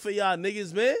order for y'all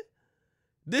niggas, man.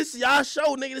 This y'all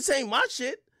show, nigga. This ain't my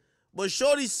shit. But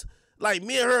Shorty's like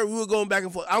me and her, we were going back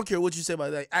and forth. I don't care what you say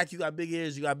about that. Act, you got big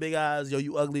ears, you got big eyes, yo,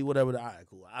 you ugly, whatever. All right,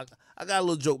 cool. I got a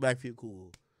little joke back for you,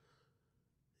 cool.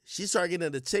 She started getting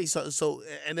at the chase, so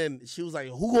and then she was like,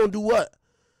 who gonna do what?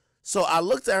 So I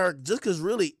looked at her just because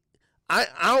really, I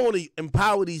don't want to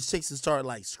empower these chicks and start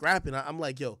like scrapping. I'm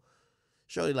like, yo,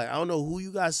 Shorty, like, I don't know who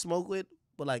you guys smoke with,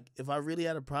 but like, if I really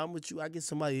had a problem with you, I get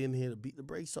somebody in here to beat the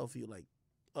brakes off you, like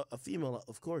a female,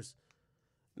 of course.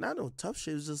 Not no tough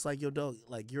shit. It's just like, yo, dog,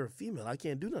 like, you're a female. I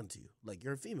can't do nothing to you. Like,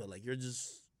 you're a female. Like, you're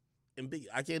just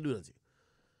ambiguous. I can't do nothing to you.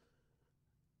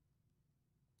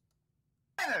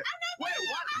 Wait,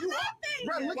 what? You up?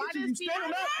 Bro, look at you. You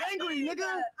standing up angry,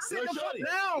 nigga. Sit the fuck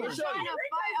down.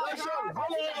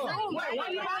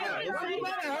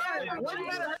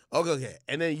 Okay.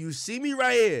 And then you see me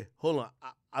right here. Hold on.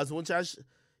 I just want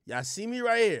y'all see me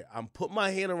right here. I'm putting my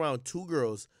hand around two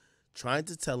girls trying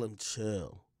to tell them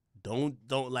chill. Don't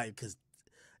like, because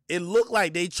it looked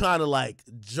like they trying to like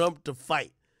jump to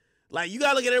fight. Like, you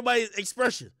gotta look at everybody's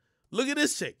expression. Look at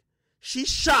this chick. She's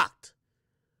shocked.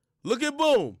 Look at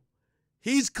Boom.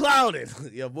 He's clowning.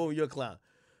 Yeah, Boom, you're a clown.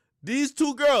 These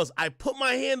two girls, I put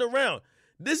my hand around.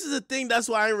 This is the thing. That's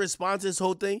why I didn't respond to this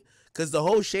whole thing. Because the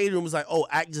whole shade room was like, oh,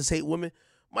 act just hate women.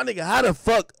 My nigga, how the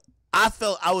fuck I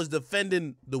felt I was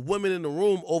defending the women in the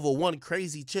room over one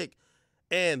crazy chick.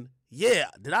 And yeah,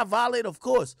 did I violate? Of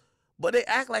course. But they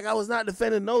act like I was not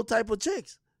defending no type of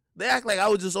chicks. They act like I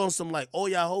was just on some like, oh,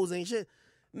 y'all hoes ain't shit.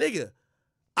 Nigga,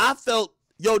 I felt,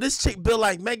 yo, this chick built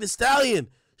like Meg Thee Stallion.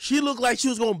 She looked like she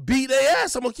was going to beat their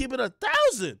ass. I'm going to keep it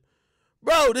 1,000.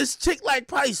 Bro, this chick like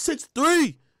probably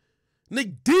 6'3".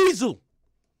 Nick Diesel.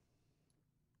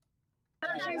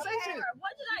 What did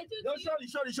I do? Yo,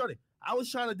 shorty. I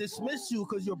was trying to dismiss you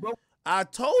because you're broke. I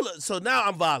told her. So now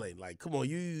I'm violating. Like, come on,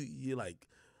 you like,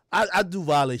 I do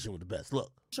violation with the best.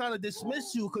 Look. Trying to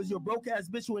dismiss you because you're a broke ass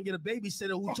bitch who ain't get a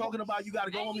babysitter who talking about you gotta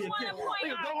go home to your kid. Nigga,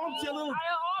 go home to your little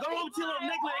nigga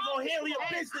and go handle your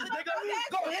business, nigga.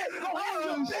 Go handle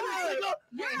your business,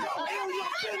 nigga. Go handle your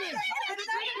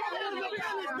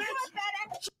business,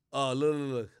 bitch.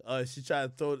 Look. She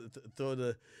tried to throw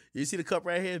the. You see the cup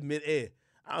right here, mid-air.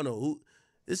 I don't know who.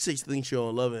 This chick thinks she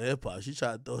on Love and Hip Hop. She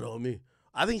tried to throw it on me.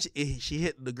 I think she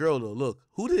hit the girl though. Look,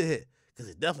 who did it hit?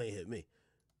 Because it definitely hit me.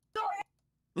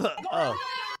 Look,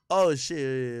 oh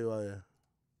shit, yeah.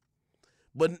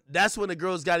 But that's when the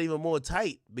girls got even more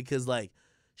tight because like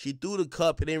she threw the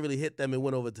cup, it didn't really hit them, it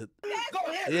went over to.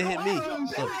 It didn't hit me.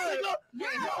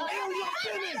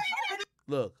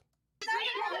 Look,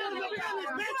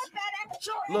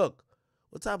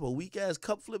 what type of weak ass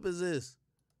cup flip is this?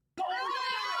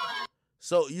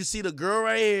 So you see the girl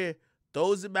right here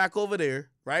throws it back over there,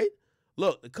 right?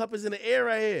 Look, the cup is in the air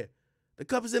right here. The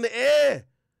cup is in the air.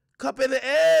 Cup in the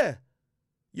air.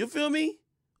 You feel me?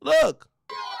 Look.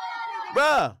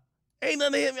 Bruh. Ain't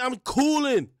nothing to hit me. I'm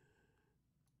cooling.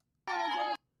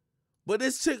 But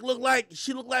this chick looked like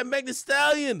Meg Thee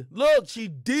Stallion. Look, she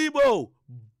Debo.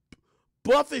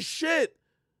 Buff as shit.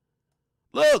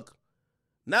 Look.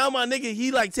 Now my nigga, he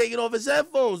like taking off his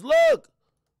headphones. Look.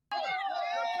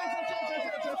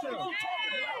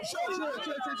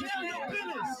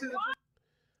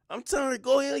 I'm telling you,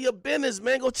 go handle your business,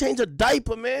 man. Go change a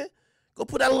diaper, man. Go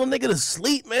put that little nigga to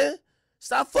sleep, man.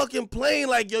 Stop fucking playing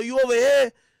like, yo, you over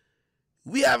here.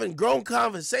 We having grown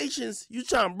conversations. You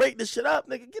trying to break this shit up,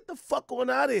 nigga. Get the fuck on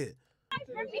out of here.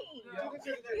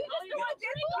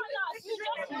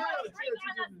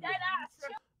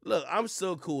 Look, I'm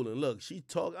still cooling. Look, she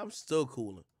talk. I'm still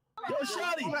cooling. Yo,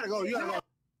 shawty. You gotta go.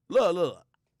 Look.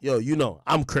 Yo, you know,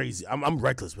 I'm crazy. I'm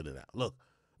reckless with it now.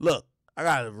 Look. I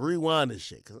gotta rewind this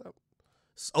shit because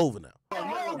it's over now. Go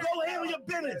handle your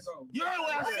business. You heard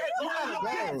what I said. Go handle your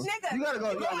business. You gotta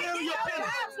go. Go handle your business.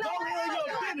 Go handle your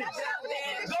business.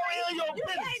 Go handle your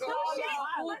business. Go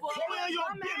handle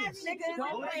your business. Go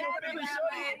handle your business.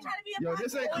 Yo,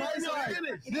 this ain't Christ-like.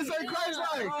 This ain't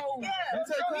Christ-like. This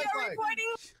ain't Christ-like.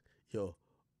 Yo,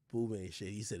 Boom ain't shit.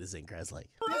 He said this ain't Christ-like.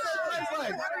 This ain't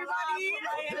Christ-like.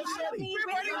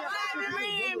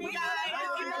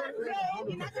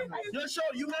 Yo, show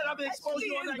you mad I've been exposed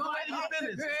you on that. Go handle your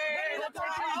business.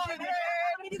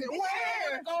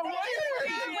 Where? Go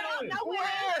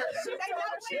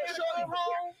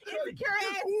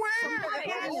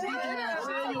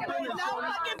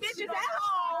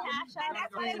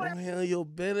Go handle your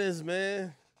business,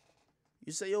 man.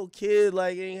 You say your kid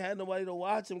like ain't had nobody to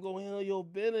watch him. Go handle your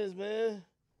business, man.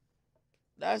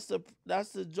 That's the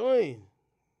joint.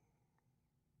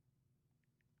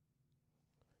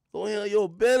 Go handle your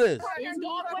business. I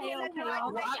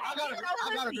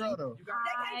got a girl though.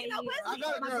 I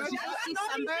got a girl.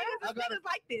 I got it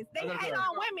like this. They hate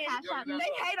on women. They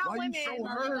hate on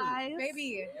women, guys.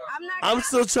 Baby, I'm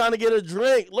still trying to get a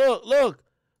drink. Look.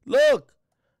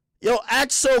 Yo,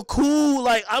 act so cool.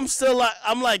 Like I'm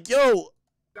like, yo,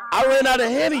 I ran out of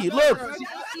Henny. Look.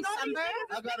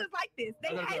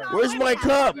 Where's my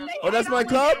cup? Oh, that's my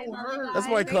cup? That's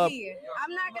my cup.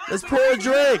 Let's pour a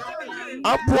drink.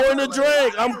 I'm pouring a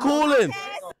drink. I'm cooling.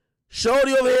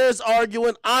 Shorty over here is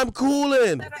arguing. I'm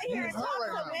cooling.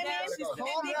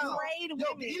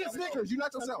 women. Eat a Snickers. You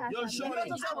not yourself. Yo, shorty. You not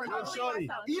yourself right now. Shorty.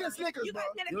 Eat a Snickers, You bro.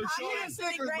 guys Yo, gonna call shorty. me Eat a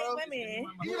Snickers, great bro. women.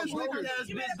 Eat a Snickers. Ass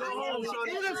bitch, go home,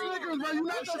 shorty. Eat a Snickers, bro. You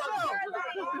not yourself.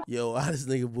 Yo, how this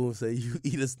nigga Boom say you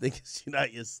eat a Snickers, you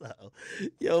not yourself.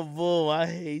 Yo, Boom, I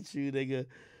hate you, nigga.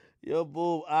 Yo,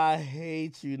 Boom, I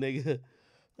hate you, nigga.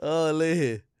 Oh,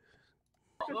 listen.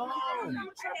 Go home.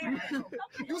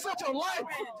 You such your life.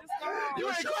 You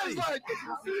ain't Christ like.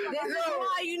 This is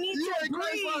why you need You to ain't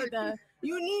Christ-like. breathe.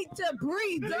 You need to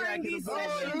breathe during these Oh,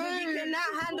 sessions. You man.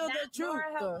 cannot handle the truth.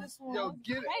 Yo,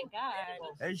 get it. Thank God.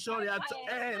 Hey, shorty.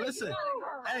 Hey, listen.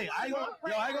 Hey, I ain't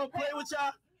gonna play with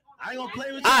y'all. I ain't gonna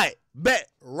play with All y'all. right, bet.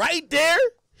 Right there,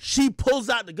 she pulls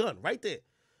out the gun. Right there.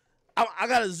 I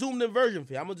got a zoomed in version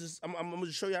for you. I'm gonna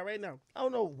just show y'all right now. I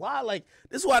don't know why. Like,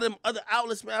 this is why them other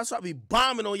outlets, man, I start be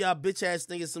bombing on y'all bitch ass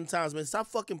niggas sometimes, man. Stop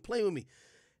fucking playing with me.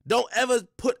 Don't ever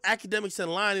put academics in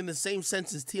line in the same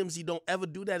sense as TMZ. Don't ever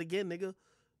do that again, nigga.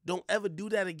 Don't ever do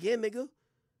that again, nigga.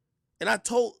 And I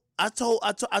told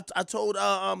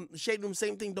Shade Room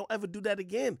same thing. Don't ever do that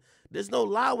again. There's no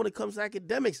lie when it comes to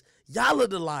academics. Y'all are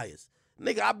the liars.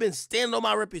 Nigga, I've been standing on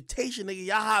my reputation, nigga.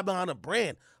 Y'all hide behind a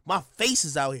brand. My face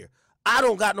is out here. I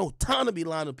don't got no time to be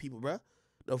lying to people, bruh.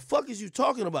 The fuck is you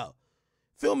talking about?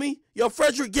 Feel me? Yo,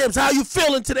 Frederick Gibbs, how you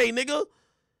feeling today, nigga?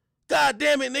 God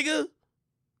damn it, nigga.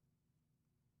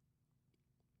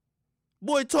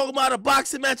 Boy, talking about a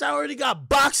boxing match. I already got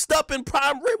boxed up in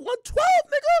prime rib 112,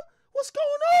 nigga. What's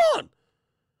going on?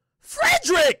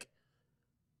 Frederick!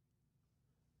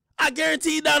 I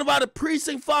guarantee you down about the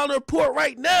precinct filing a report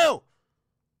right now.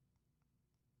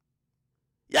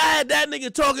 Y'all had that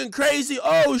nigga talking crazy.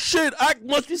 Oh, shit, I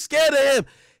must be scared of him.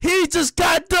 He just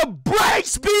got the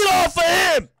brakes beat off of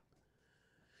him.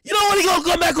 You know what he gonna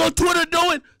come back on Twitter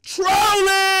doing?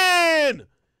 Trolling!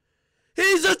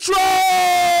 He's a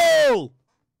troll!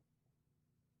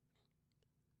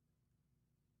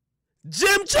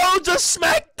 Jim Jones just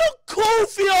smacked the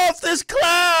koofy off this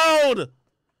clown!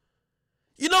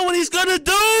 You know what he's gonna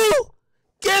do?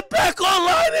 Get back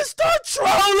online and start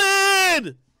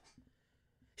trolling!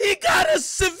 He got a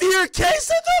severe case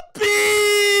of the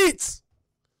beats!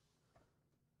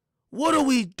 What are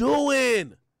we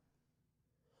doing?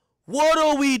 What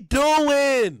are we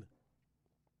doing?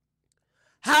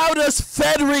 How does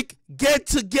Frederick get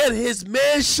his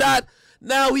man shot?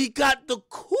 Now he got the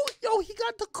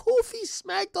koofy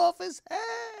smacked off his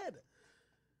head.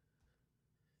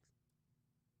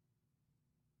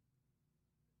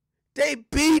 They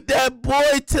beat that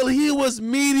boy till he was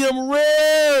medium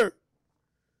rare.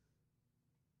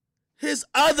 His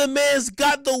other man's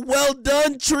got the well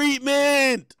done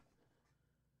treatment.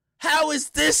 How is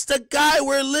this the guy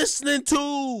we're listening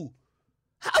to?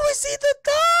 How is he the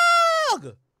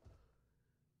dog?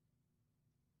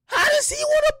 How does he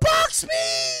want to box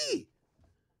me?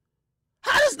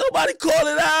 How does nobody call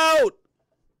it out?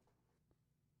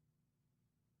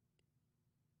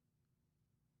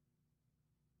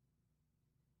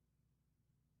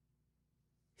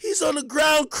 He's on the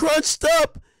ground crunched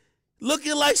up,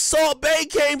 looking like Salt Bay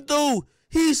came through.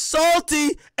 He's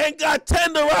salty and got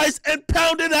tenderized and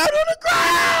pounded out on the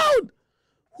ground.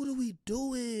 What are we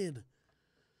doing?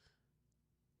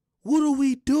 What are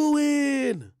we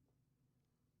doing?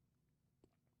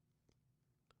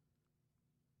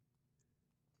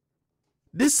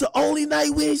 This is the only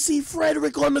night we ain't see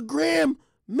Frederick on the gram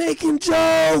making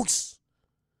jokes.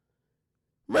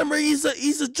 Remember, he's a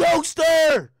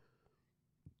jokester.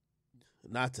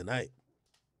 Not tonight.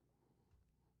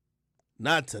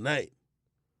 Not tonight.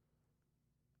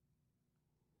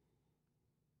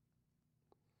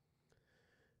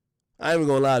 I ain't even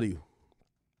gonna lie to you.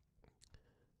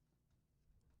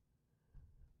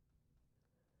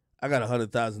 I got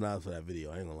 $100,000 for that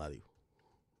video. I ain't gonna lie to you.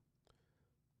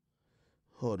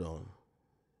 Hold on.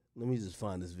 Let me just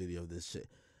find this video of this shit.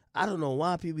 I don't know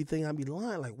why people think I be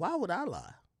lying. Like, why would I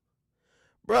lie?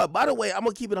 Bruh, by the way, I'm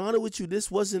gonna keep it 100 with you. This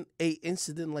wasn't a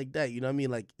incident like that. You know what I mean?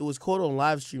 Like, it was caught on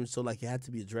live stream, so like it had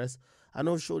to be addressed. I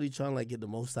know Shorty trying to like get the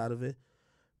most out of it.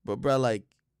 But bruh, like,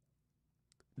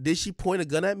 did she point a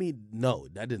gun at me? No,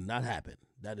 that did not happen.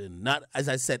 That did not, as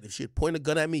I said, if she had pointed a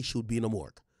gun at me, she would be in a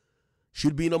morgue. She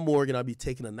would be in a morgue and I'd be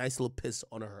taking a nice little piss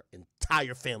on her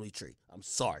entire family tree. I'm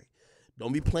sorry.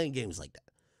 Don't be playing games like that.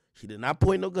 She did not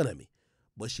point no gun at me.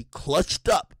 But she clutched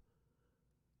up.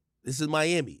 This is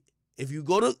Miami. If you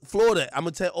go to Florida, I'm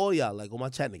going to tell all y'all, like on my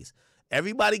chat niggas,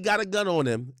 everybody got a gun on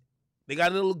them. They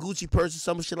got a little Gucci purse or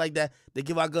some shit like that. They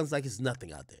give out guns like it's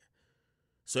nothing out there.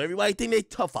 So everybody think they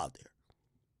tough out there.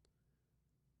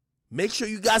 Make sure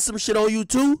you got some shit on you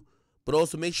too, but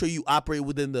also make sure you operate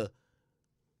within the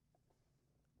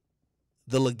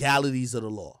legalities of the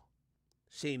law.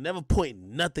 She ain't never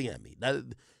pointing nothing at me.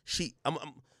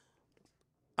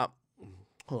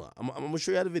 Hold on. I'm gonna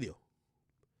show you how the video.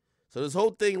 So this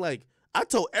whole thing, like, I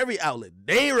told every outlet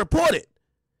they ain't report it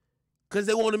because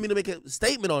they wanted me to make a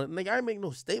statement on it. Nigga, I ain't make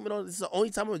no statement on it. This is the only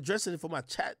time I'm addressing it for my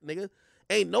chat, nigga.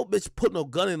 Ain't no bitch put no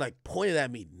gun in, like, pointed at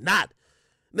me. Not,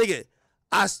 nigga.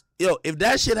 If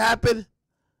that shit happened,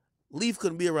 Leaf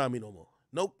couldn't be around me no more.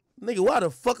 Nope, nigga. Why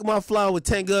the fuck am I flying with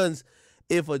 10 guns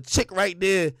if a chick right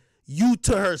there, you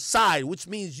to her side, which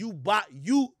means you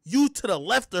to the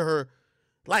left of her.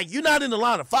 Like, you're not in the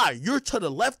line of fire. You're to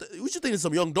the left. What you think is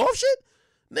some Young Dolph shit?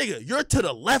 Nigga, you're to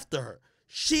the left of her.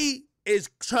 She is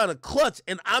trying to clutch,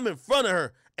 and I'm in front of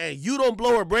her, and you don't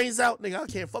blow her brains out? Nigga, I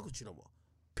can't fuck with you no more.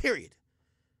 Period.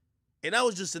 And that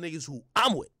was just the niggas who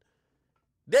I'm with.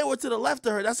 They were to the left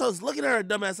of her. That's why I was looking at her,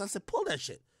 dumbass. I said, pull that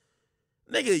shit.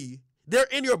 Nigga, they're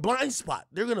in your blind spot.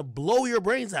 They're going to blow your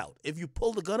brains out if you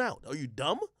pull the gun out. Are you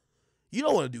dumb? You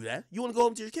don't want to do that. You want to go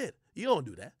home to your kid. You don't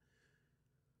do that.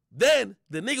 Then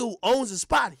the nigga who owns the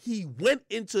spot, he went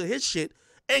into his shit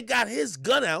and got his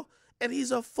gun out, and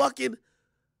he's a fucking,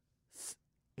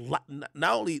 not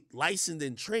only licensed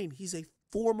and trained, he's a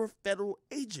former federal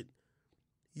agent.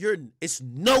 It's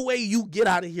no way you get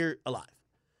out of here alive.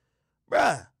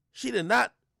 Bruh, she did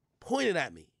not point it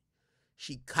at me.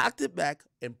 She cocked it back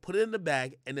and put it in the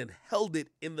bag and then held it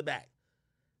in the bag.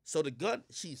 So the gun,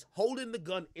 she's holding the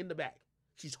gun in the bag.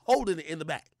 She's holding it in the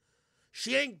bag.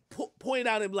 She ain't pointing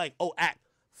out him like, oh, act.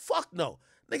 Fuck no.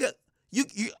 Nigga, you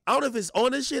I don't know if it's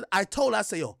on this shit. I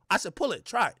said, pull it,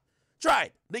 try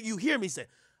it. Nigga, you hear me say,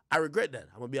 I regret that.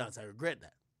 I'm gonna be honest, I regret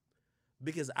that.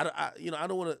 Because I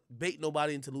don't want to bait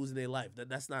nobody into losing their life.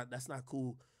 That's not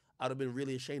cool. I'd have been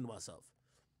really ashamed of myself.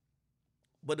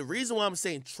 But the reason why I'm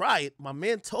saying try it, my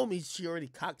man told me she already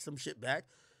cocked some shit back.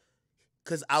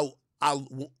 Cause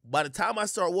by the time I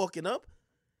start walking up,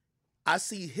 I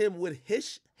see him with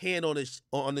his hand on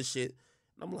the shit.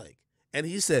 And I'm like, and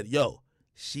he said, yo,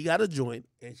 she got a joint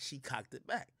and she cocked it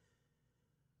back.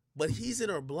 But he's in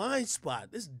her blind spot.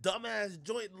 This dumbass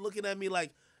joint looking at me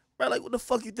like, bro, like, what the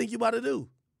fuck you think you about to do?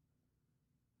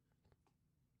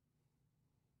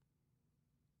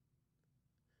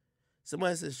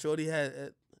 Somebody said Shorty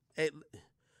had, hey,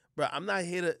 bro, I'm not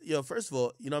here to, first of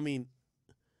all, you know what I mean?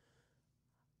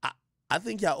 I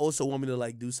think y'all also want me to,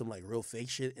 like, do some, like, real fake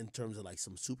shit in terms of, like,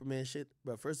 some Superman shit.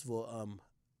 But first of all,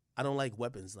 I don't like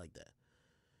weapons like that.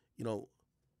 You know,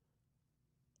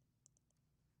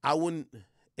 I wouldn't,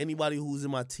 anybody who's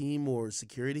in my team or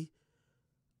security,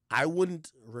 I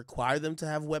wouldn't require them to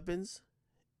have weapons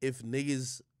if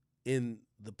niggas in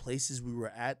the places we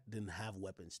were at didn't have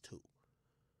weapons too.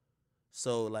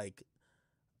 So, like,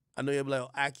 I know you'll be like,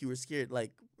 oh, Ak, you were scared.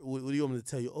 Like, what do you want me to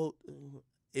tell you? Oh,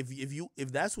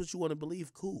 if that's what you want to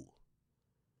believe, cool.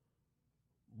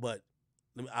 But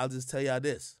I'll just tell y'all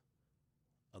this.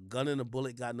 A gun and a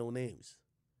bullet got no names.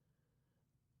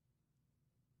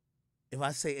 If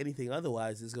I say anything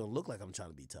otherwise, it's going to look like I'm trying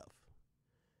to be tough.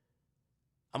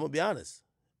 I'm going to be honest.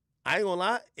 I ain't going to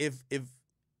lie.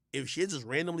 If she just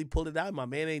randomly pulled it out, my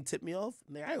man ain't tipped me off,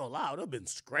 nigga, I ain't going to lie. I would have been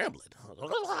scrambling.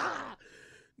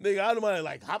 Nigga, I might have,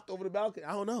 like, hopped over the balcony.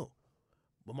 I don't know.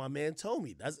 But my man told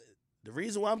me. That's the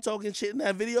reason why I'm talking shit in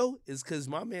that video is because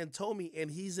my man told me, and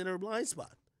he's in her blind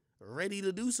spot, ready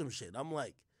to do some shit. I'm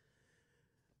like,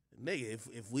 nigga,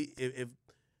 if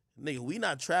nigga, we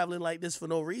not traveling like this for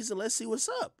no reason. Let's see what's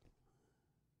up.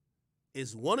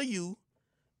 It's one of you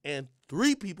and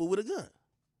 3 people with a gun.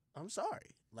 I'm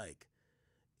sorry. Like,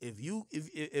 if you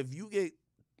get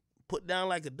put down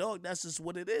like a dog, that's just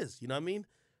what it is. You know what I mean?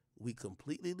 We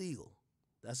completely legal.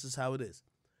 That's just how it is.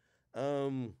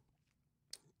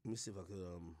 Let me see if I could.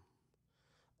 I'm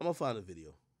gonna find a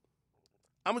video.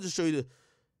 I'm gonna just show you the.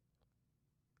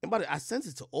 And by the way, I sent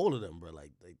it to all of them, bro. Like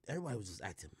everybody was just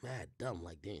acting mad dumb,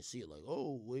 like they didn't see it. Like,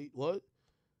 oh wait, what?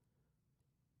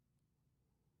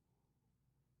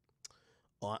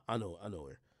 Oh, I know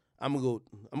where. I'm gonna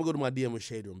go to my DM with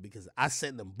Shade Room because I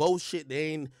sent them both shit.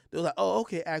 They were like, oh,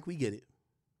 okay, Ak, we get it.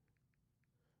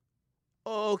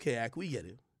 Oh, okay, Ak, we get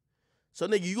it. So,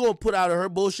 nigga, you gonna put out her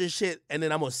bullshit shit, and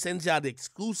then I'm gonna send y'all the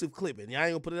exclusive clip, and y'all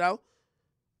ain't gonna put it out?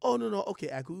 Oh, no, okay,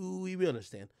 Ak, we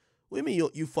understand. What do you mean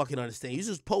you fucking understand? You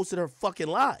just posted her fucking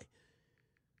lie.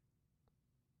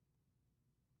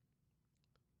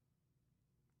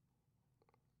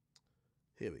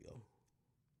 Here we go.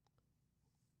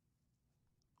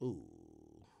 Ooh,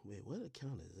 wait, what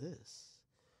account is this?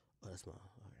 Oh, that's my, all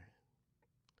right.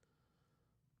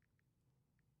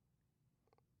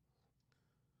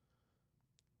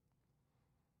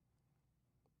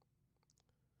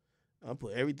 I'll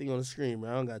put everything on the screen,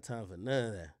 bro. I don't got time for none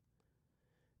of that.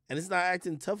 And it's not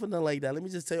acting tough or nothing like that. Let me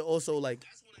just tell you also, like,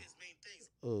 that's one of his main things.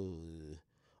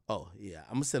 Oh yeah,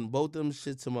 I'm gonna send both them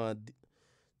shit to my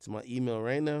email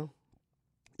right now.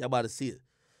 Y'all about to see it,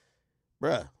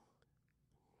 bruh.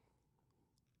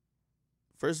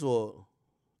 First of all,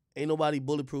 ain't nobody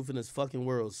bulletproof in this fucking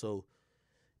world. So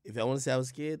if y'all want to say I was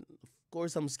scared, of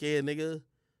course I'm scared, nigga.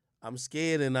 I'm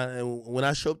scared, and when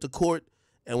I show up to court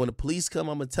and when the police come,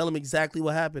 I'm gonna tell them exactly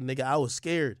what happened, nigga. I was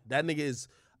scared. That nigga is.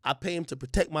 I pay him to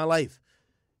protect my life.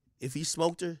 If he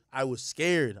smoked her, I was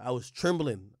scared. I was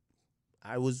trembling.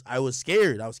 I was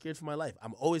scared. I was scared for my life.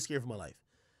 I'm always scared for my life.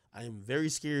 I am very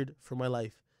scared for my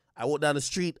life. I walk down the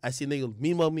street. I see a nigga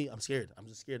mean me. I'm scared. I'm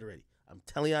just scared already. I'm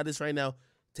telling y'all this right now.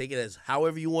 Take it as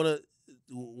however you want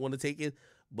to take it.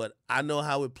 But I know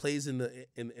how it plays in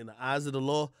the eyes of the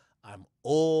law. I'm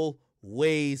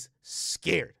always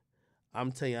scared.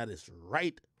 I'm telling y'all this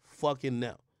right fucking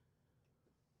now.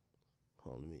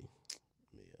 Hold on, let me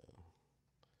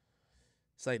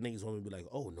it's like niggas want me to be like,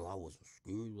 oh no, I wasn't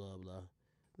scared, blah blah.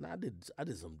 Nah, I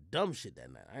did some dumb shit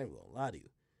that night. I ain't gonna lie to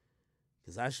you.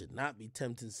 Cause I should not be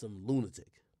tempting some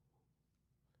lunatic.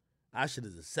 I should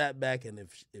have just sat back, and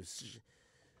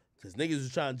cause niggas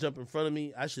was trying to jump in front of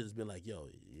me, I should have been like, yo,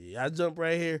 yeah, I jump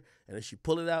right here, and if she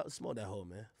pull it out, smoke that hoe,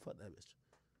 man. Fuck that bitch.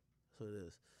 That's what it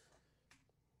is.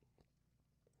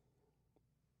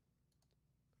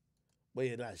 But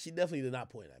yeah, nah, she definitely did not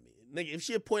point at me. Nigga, if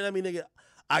she had pointed at me, nigga,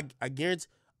 I guarantee,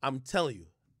 I'm telling you,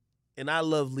 and I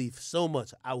love Leaf so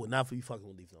much, I would not be fucking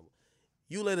with Leaf no more.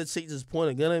 You let a chick just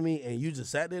point a gun at me and you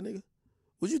just sat there, nigga?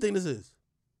 What you think this is?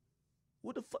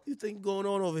 What the fuck you think going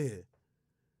on over here?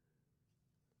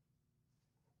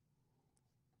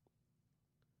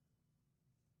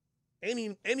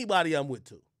 Anybody I'm with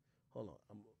too. Hold on.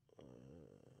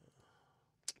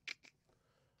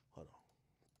 Hold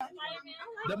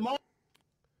on.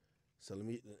 So let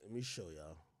me show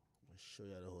y'all. Show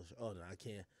y'all the whole show. Oh no, I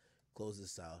can't close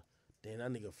this out. Damn,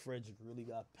 that nigga Frederick really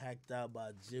got packed out by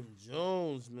Jim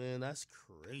Jones, man. That's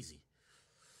crazy.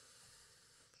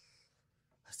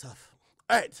 That's tough.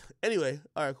 All right. Anyway,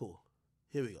 all right, cool.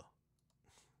 Here we go.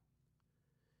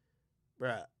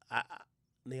 Bruh,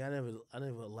 nigga, I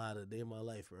never lied a day in my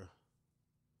life, bro.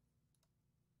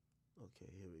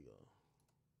 Okay, here we go.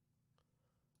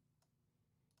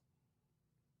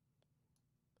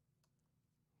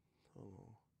 Hold on.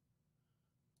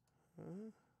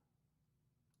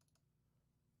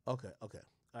 Okay. All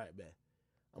right, man.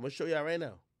 I'm gonna show y'all right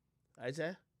now. All right,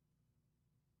 Chad?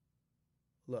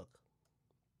 Look.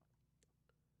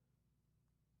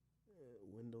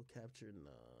 Window capture, nah.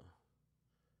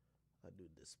 I do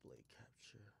display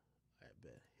capture. All right,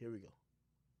 bet. Here we go.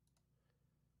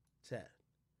 Chad.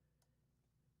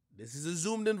 This is a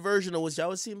zoomed in version of what y'all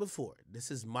was seeing before.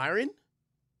 This is Myron.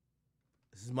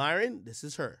 This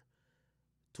is her.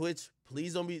 Twitch,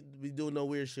 please don't be doing no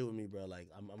weird shit with me, bro. Like,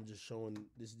 I'm just showing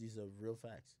these are real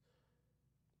facts.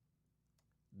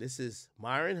 This is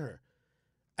Myron, her.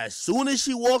 As soon as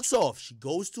she walks off, she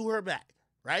goes to her back,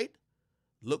 right?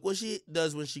 Look what she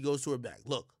does when she goes to her back.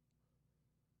 Look.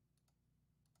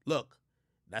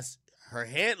 That's her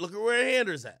hand. Look at where her hand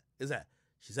is at.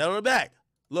 She's out on her back.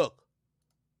 Look.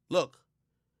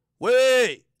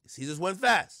 Wait. She just went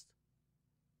fast.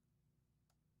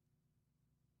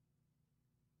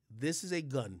 This is a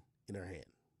gun in her hand,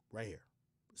 right here.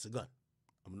 It's a gun.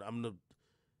 I'm gonna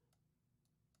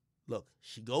look.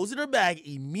 She goes in her bag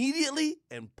immediately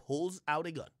and pulls out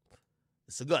a gun.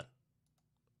 It's a gun.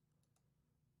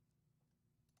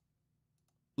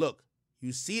 Look,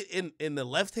 you see it in the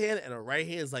left hand, and her right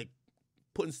hand is like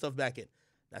putting stuff back in.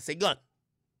 That's a gun.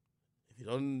 If you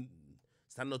don't,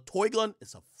 it's not no toy gun.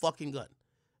 It's a fucking gun.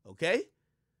 Okay?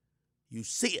 You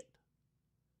see it.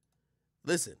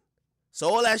 Listen. So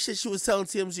all that shit she was telling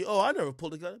TMZ, oh, I never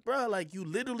pulled a gun. Bro, like, you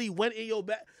literally went in your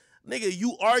bag. Nigga,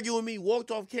 you argued with me,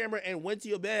 walked off camera, and went to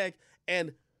your bag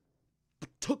and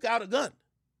took out a gun.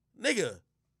 Nigga,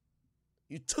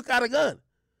 you took out a gun.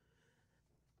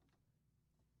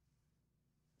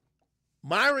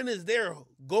 Myron is there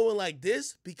going like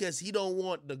this because he don't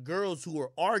want the girls who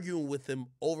are arguing with him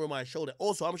over my shoulder.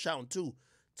 Also, I'm shouting too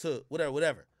to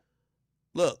whatever.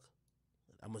 Look,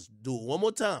 I must do it one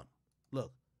more time.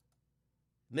 Look.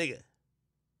 Nigga,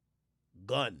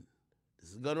 gun. This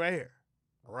is a gun right here.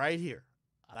 Right here.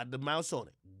 I got the mouse on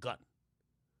it. Gun.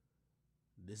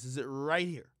 This is it right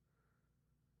here.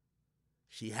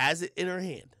 She has it in her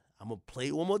hand. I'm going to play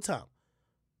it one more time.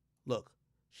 Look,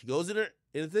 she goes in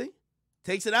the thing,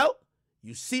 takes it out.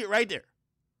 You see it right there.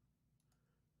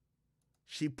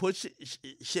 She puts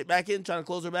shit back in, trying to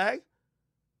close her bag.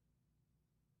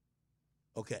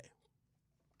 Okay.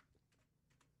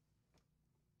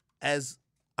 As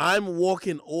I'm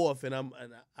walking off, and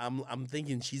I'm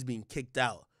thinking she's being kicked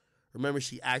out. Remember,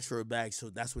 she asked for a bag, so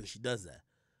that's when she does that.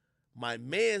 My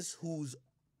man's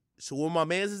so where my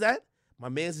man's is at? My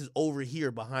man's is over here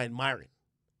behind Myron.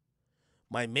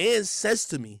 My man says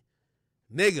to me,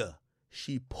 nigga,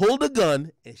 she pulled a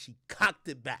gun and she cocked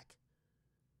it back.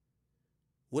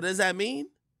 What does that mean?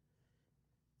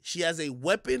 She has a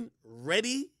weapon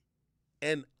ready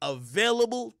and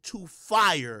available to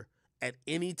fire at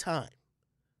any time.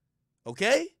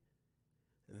 Okay?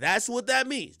 That's what that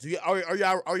means. Are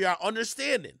y'all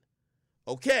understanding?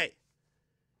 Okay.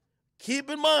 Keep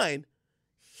in mind,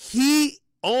 he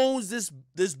owns this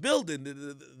building,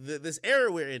 this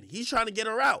area we're in. He's trying to get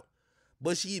her out.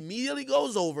 But she immediately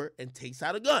goes over and takes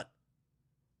out a gun.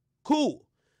 Cool.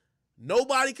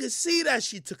 Nobody could see that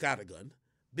she took out a gun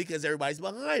because everybody's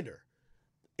behind her.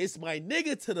 It's my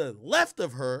nigga to the left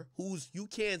of her, who's you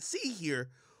can't see here,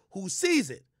 who sees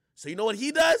it. So you know what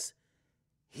he does?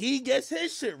 He gets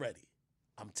his shit ready.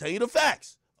 I'm telling you the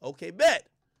facts. Okay, bet.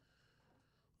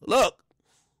 Look.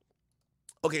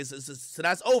 Okay, so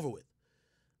that's over with.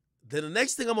 Then the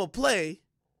next thing I'm going to play,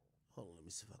 hold on, let me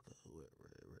see if I can, where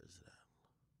is it at?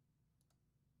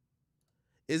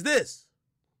 Is this.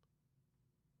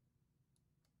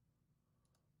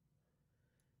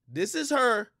 This is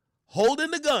her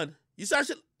holding the gun. You saw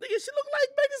she look like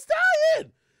Megan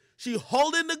Stallion. She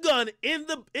holding the gun in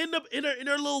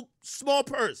her little small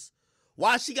purse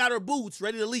while she got her boots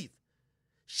ready to leave.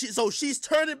 So she's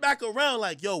turning back around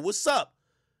like, yo, what's up?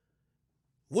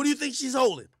 What do you think she's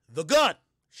holding? The gun.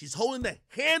 She's holding the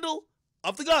handle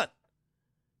of the gun.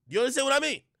 You understand what I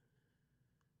mean?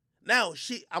 Now,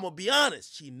 I'm going to be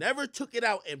honest. She never took it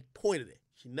out and pointed it.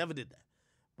 She never did that.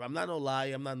 But I'm not no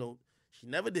lie. She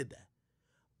never did that.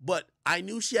 But I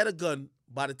knew she had a gun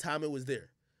by the time it was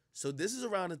there. So this is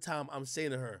around the time I'm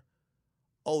saying to her,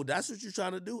 oh, that's what you're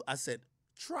trying to do? I said,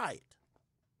 try it.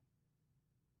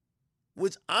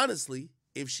 Which, honestly,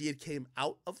 if she had came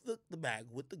out of the bag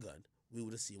with the gun, we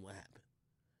would have seen what happened.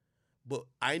 But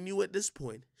I knew at this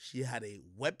point she had a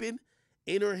weapon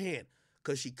in her hand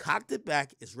because she cocked it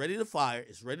back, it's ready to fire,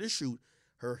 it's ready to shoot.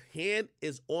 Her hand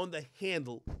is on the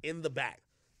handle in the bag.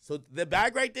 So the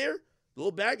bag right there, the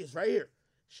little bag is right here.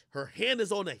 Her hand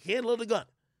is on the handle of the gun.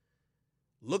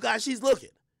 Look how she's looking.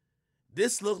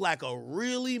 This looked like a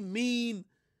really mean,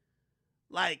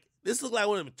 this looked like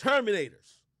one of them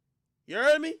Terminators. You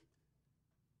heard me?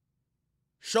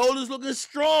 Shoulders looking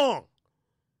strong.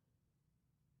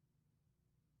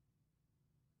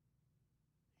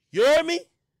 You heard me?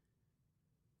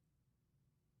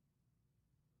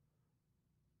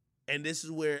 And this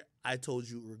is where I told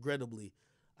you, regrettably,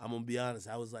 I'm going to be honest.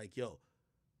 I was like, yo,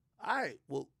 all right,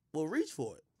 we'll reach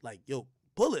for it. Like, yo,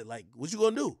 pull it. Like, what you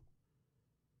going to do?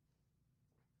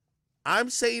 I'm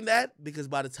saying that because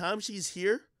by the time she's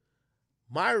here,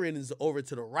 Myron is over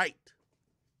to the right.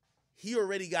 He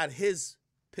already got his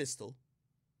pistol.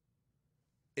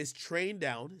 It's trained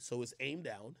down, so it's aimed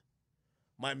down.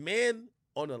 My man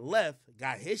on the left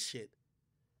got his shit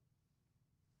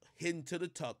hidden to the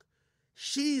tuck.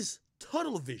 She's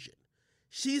tunnel vision.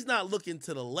 She's not looking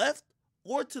to the left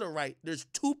or to the right. There's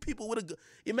two people with a gun.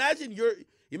 Imagine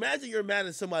you're mad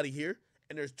at somebody here,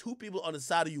 and there's two people on the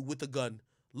side of you with a gun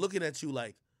looking at you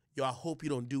like, yo, I hope you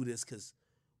don't do this because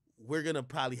we're going to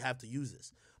probably have to use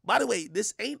this. By the way,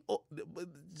 this ain't,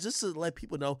 just to let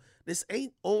people know, this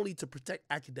ain't only to protect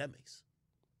academics.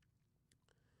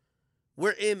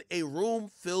 We're in a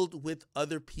room filled with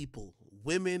other people,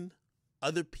 women,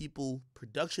 other people,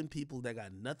 production people that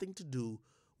got nothing to do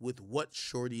with what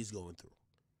Shorty's going through.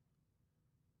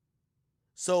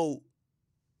 So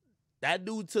that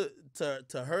dude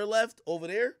to her left over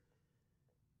there,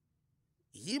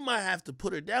 he might have to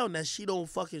put her down that she don't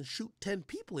fucking shoot 10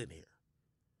 people in here.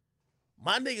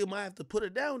 My nigga might have to put her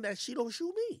down that she don't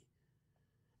shoot me.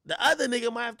 The other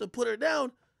nigga might have to put her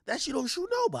down that she don't shoot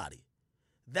nobody.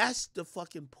 That's the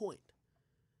fucking point.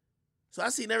 So I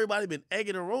seen everybody been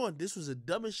egging her on. This was the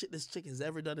dumbest shit this chick has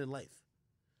ever done in life.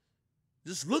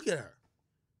 Just look at her.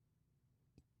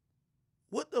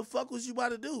 What the fuck was you about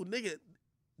to do? Nigga,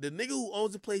 the nigga who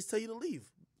owns the place tell you to leave.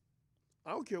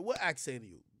 I don't care what act saying to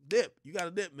you. Dip. You got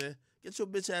to dip, man. Get your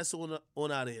bitch ass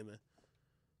on out of here, man.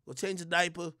 Go change a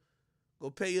diaper. Go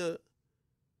pay your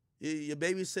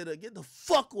babysitter. Get the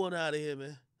fuck on out of here,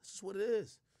 man. That's just what it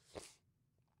is.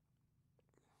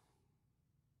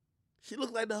 She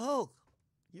looked like the Hulk.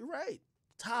 You're right.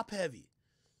 Top heavy.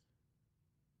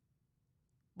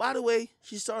 By the way,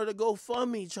 she started a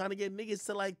GoFundMe trying to get niggas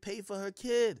to pay for her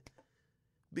kid.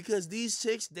 Because these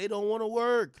chicks, they don't want to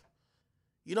work.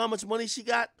 You know how much money she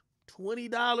got?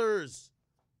 $20.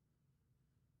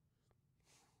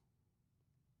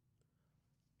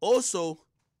 Also,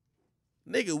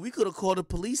 nigga, we could have called the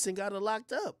police and got her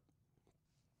locked up.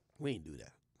 We ain't do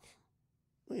that.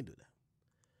 We ain't do that.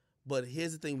 But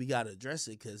here's the thing, we got to address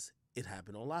it because it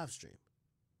happened on live stream.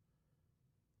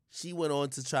 She went on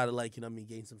to try to, like, you know what I mean,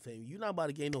 gain some fame. You're not about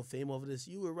to gain no fame over this.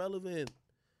 You irrelevant.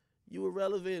 You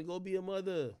irrelevant. Go be a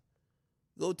mother.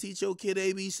 Go teach your kid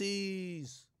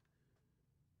ABCs.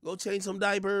 Go change some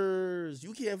diapers.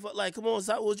 You can't, like, come on,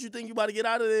 stop. What you think you about to get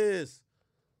out of this?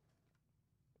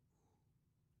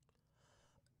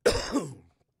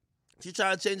 She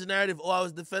tried to change the narrative. Oh, I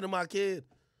was defending my kid.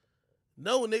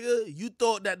 No, nigga. You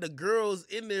thought that the girls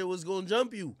in there was going to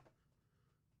jump you.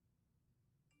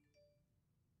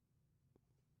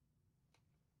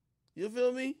 You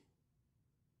feel me?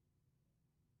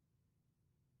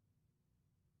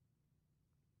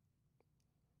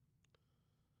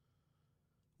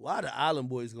 Why the Island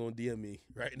Boys gonna DM me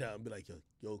right now and be like,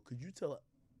 yo, could you tell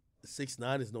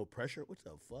 6ix9ine is no pressure? What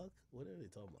the fuck? What are they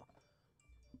talking about?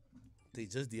 They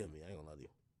just DM me. I ain't gonna lie to you.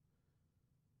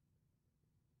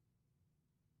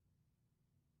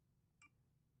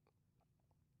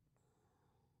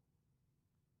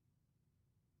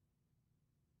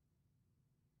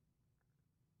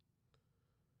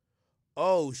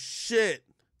 Oh, shit.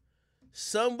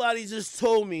 Somebody just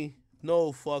told me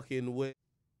no fucking way.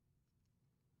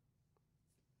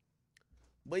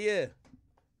 But yeah,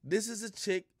 this is a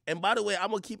chick. And by the way, I'm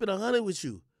going to keep it 100 with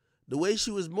you. The way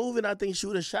she was moving, I think she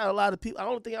would have shot a lot of people. I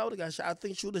don't think I would have got shot. I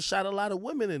think she would have shot a lot of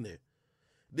women in there.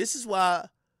 This is why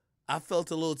I felt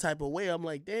a little type of way. I'm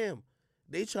like, damn,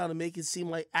 they trying to make it seem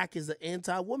like Ak is the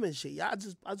anti-woman shit. I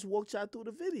just walked y'all through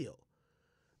the video.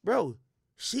 Bro,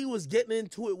 she was getting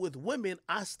into it with women.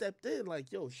 I stepped in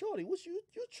like, yo, shorty, what you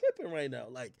tripping right now?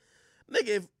 Like,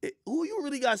 nigga, who you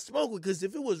really got smoke with? Because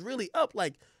if it was really up,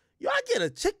 like, yo, I get a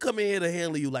chick coming here to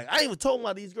handle you. Like, I ain't even talking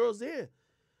about these girls there.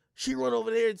 She run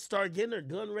over there and start getting her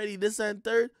gun ready, this and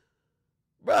third.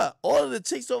 Bruh, all of the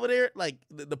chicks over there, like,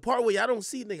 the part where y'all don't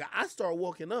see, nigga, I start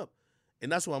walking up.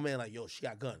 And that's why my man like, yo, she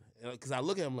got gun. Because I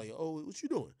look at him like, oh, what you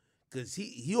doing? Because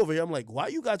he over here, I'm like, why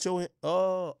you got your hand?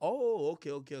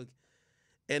 Okay.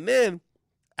 And then,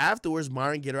 afterwards,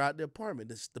 Myron get her out the apartment.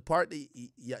 This, the part that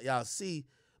y'all see,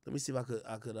 let me see if I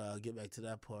could get back to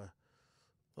that part.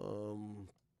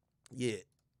 Yeah.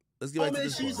 Let's get back to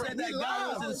this She part. said that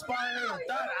God was inspiring her.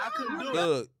 I couldn't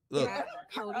do it. Look. Yeah,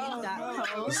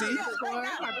 Cody.co. You see?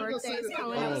 Her birthday is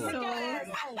coming up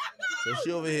soon. So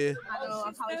she over here. I know,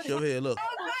 I'm probably She over here, look.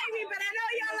 baby, but I know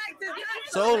y'all like this.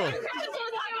 So hold on.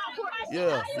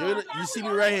 Yeah, you see me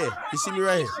right here. You see me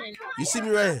right here. You see me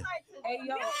right here. Hey,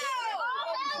 yo. Who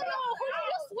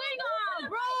you swing on,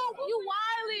 bro? You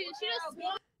wildin'. She just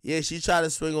swung. Yeah, she tried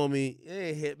to swing on me. It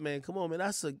ain't hit, man. Come on, man.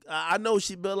 I know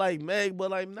she built like Meg,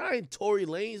 but like, I ain't Tory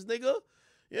Lanez, nigga.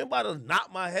 You ain't about to knock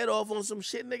my head off on some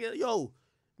shit, nigga. Yo,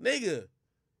 nigga,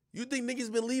 you think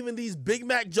niggas been leaving these Big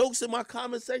Mac jokes in my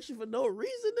comment section for no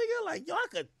reason, nigga? Like, yo, I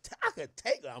could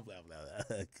take her.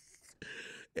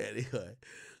 Anyway.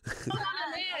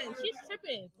 Man, she's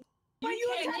tripping. But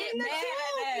you can't get mad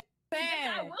at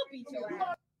that. I will beat you. Why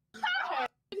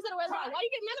you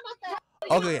get mad about that?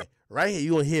 Okay, right here,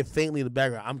 you gonna hear faintly in the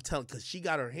background. I'm telling, cause she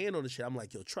got her hand on the shit. I'm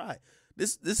like, yo, try it.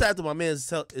 This after my man is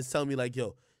telling me like,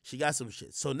 yo, she got some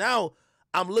shit. So now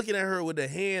I'm looking at her with the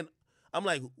hand. I'm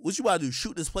like, what you about to do?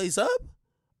 Shoot this place up?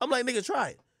 I'm like, nigga, try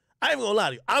it. I ain't even gonna lie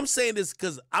to you. I'm saying this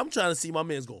because I'm trying to see my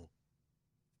man's going.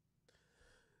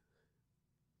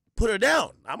 Put her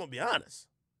down. I'm gonna be honest.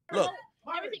 Look.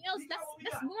 Everything else,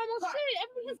 that's normal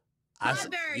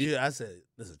shit. I said,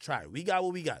 listen, try it. We got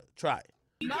what we got. Try it.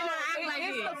 You cannot act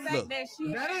like this.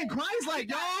 Look. That ain't Christ-like,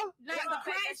 y'all. That's the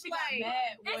Christ like.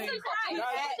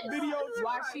 Videos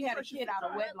why she had a kid out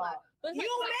of wedlock. You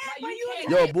mad, but you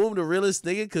Yo, Boom the realest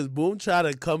nigga, because Boom tried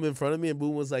to come in front of me and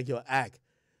Boom was like, yo, Ak,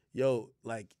 yo,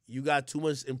 like, you got too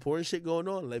much important shit going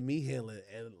on. Let me handle it.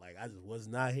 And, like, I just was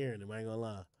not hearing him. I ain't gonna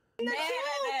lie. You can't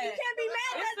be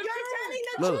mad that you're telling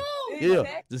the Look, truth.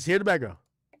 yeah, just hear the background.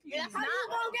 That's not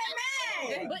gonna get mad.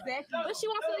 But she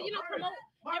wants to, promote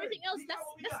everything else.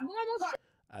 That's normal shit.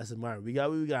 I said, Myron, we got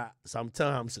what we got. So I'm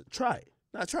telling her, try it.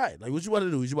 Not try it. Like, what you want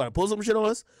to do? You want to pull some shit on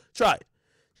us? Try it.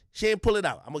 She ain't pull it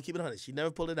out. I'm going to keep it 100. She never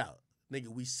pulled it out. Nigga,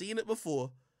 we seen it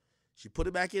before. She put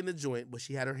it back in the joint, but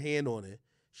she had her hand on it.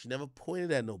 She never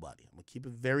pointed at nobody. I'm going to keep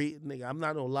it very, nigga, I'm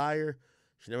not no liar.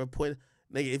 She never pointed.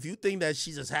 Nigga, if you think that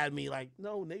she just had me like,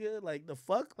 no, nigga, like, the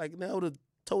fuck? Like, now the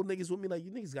told niggas with me, like,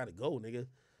 you niggas got to go, nigga.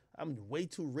 I'm way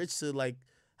too rich to, like,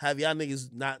 have y'all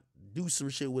niggas not do some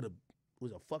shit with a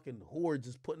fucking whore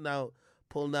just pulling out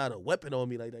a weapon on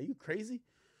me like that. You crazy?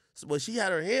 So, but she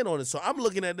had her hand on it. So I'm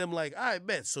looking at them like, all right,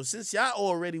 bet. So since y'all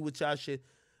already with y'all shit,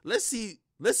 let's see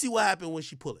Let's see what happened when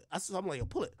she pull it. I'm like, yo,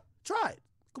 pull it. Try it.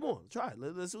 Come on, try it.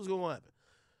 Let's see what's going to happen.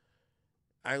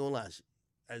 I ain't gonna lie.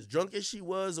 As drunk as she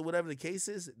was or whatever the case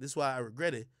is, this is why I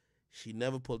regret it. She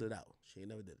never pulled it out. She ain't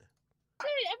never did it.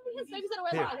 His baby's at a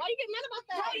red light. Why you get mad about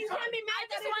that? You can't be mad.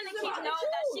 I just want to keep know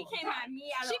that she came at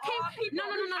me. She came. No.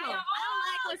 I don't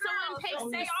like when someone takes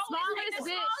the smallest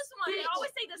bit. They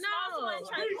always take the smallest one and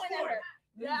try to point at her.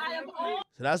 Yeah, I have all.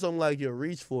 So that's why I'm like, yo,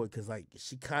 reach for it, because, like,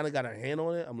 she kind of got her hand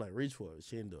on it. I'm like, reach for it.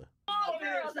 She didn't do it.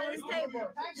 Girls at this table.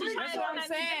 That's what I'm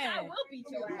saying. I will beat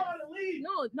you.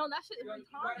 No, that shit is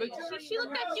retarded. She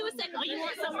looked at you and said, "Oh, you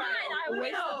want some mine? I will."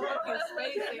 Waste of working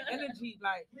space and energy.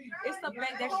 Like, it's the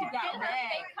fact that she got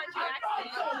mad.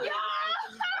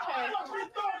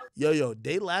 Yo,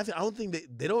 they laughing. I don't think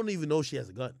they don't even know she has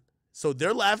a gun. So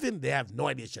they're laughing. They have no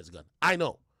idea she has a gun. I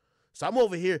know. So I'm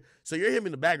over here. So you're hearing me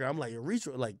in the background. I'm like, yo, reach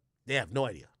for it. Like, they have no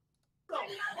idea.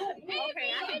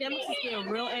 Okay, Akademiks is getting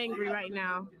real angry right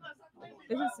now.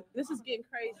 This is getting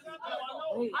crazy.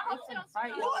 Wait, it's a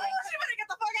fight. She better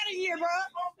get the fuck out of here, bro.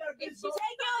 If she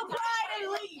take your pride and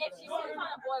leave. If she's some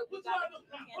kind of boy, we gotta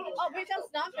handle. Oh, bitch, I'm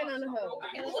stomping on the hood.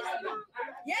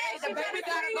 Yeah, The baby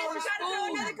gotta go to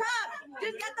school. Another cop.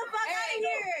 Just get the fuck out of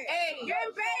here. Hey. You're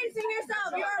embarrassing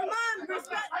yourself. You're a mom.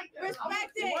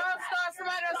 Respect it. World Star,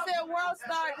 somebody else said World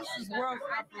Star. This is World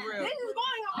Star for real. This is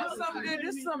going on.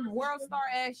 This is some World Star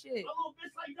ass shit.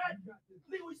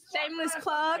 Shameless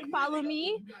plug. Follow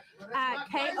me at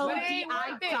KODI.KO_.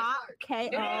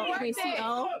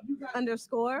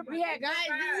 We had guys,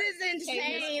 this is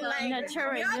insane. Like,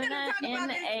 Naturaguna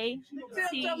NAT.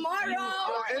 Tomorrow.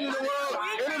 End of the world,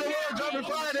 dropping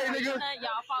Friday, nigga.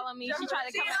 Y'all follow me. She tried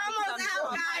to She's come almost out,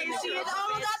 guys. She is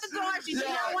almost out the door. She did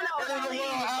not want to End of the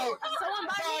world out. Someone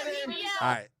beat me up. All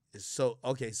right. So,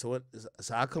 okay. So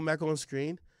I come back on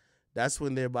screen. That's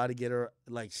when they're about to get her,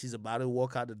 like, she's about to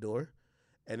walk out the door.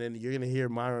 And then you're going to hear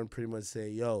Myron pretty much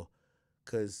say, yo,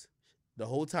 because the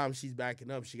whole time she's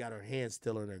backing up, she got her hand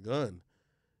still on her gun.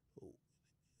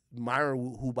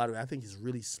 Myron, who, by the way, I think is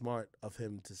really smart of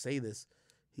him to say this,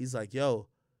 he's like, yo,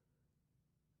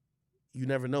 you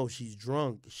never know. She's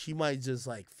drunk. She might just,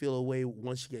 like, feel away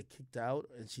once she get kicked out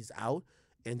and she's out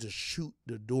and just shoot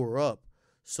the door up.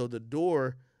 So the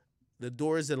door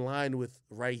is in line with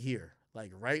right here,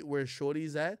 like right where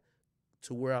Shorty's at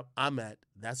to where I'm at.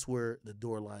 That's where the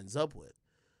door lines up with.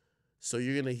 So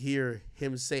you're going to hear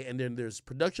him say, and then there's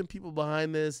production people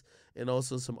behind this and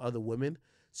also some other women.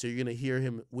 So you're going to hear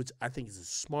him, which I think is a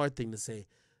smart thing to say,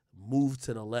 move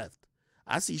to the left.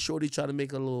 I see Shorty try to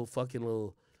make a little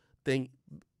thing.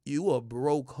 You a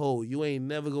broke hoe. You ain't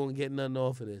never going to get nothing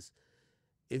off of this.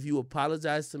 If you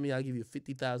apologize to me, I'll give you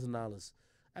 $50,000.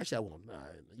 Actually, I won't. Nah,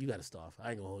 you got to starve.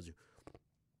 I ain't going to hold you.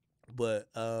 But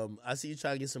I see you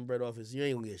trying to get some bread off this. You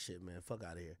ain't going to get shit, man. Fuck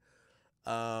out of here.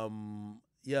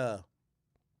 Yeah.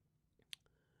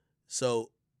 So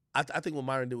I think what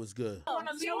Myron did was good. She want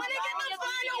to get the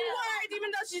final words,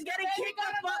 even though she's getting kicked the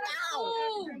fuck out.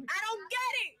 I don't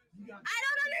get it. I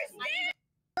don't understand.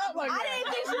 I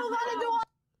didn't think she was gonna do all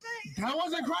this. That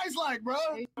wasn't Christ-like, bro.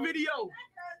 Video.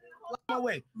 My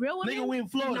way. real women Nigga, we in do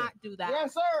Florida. not do that.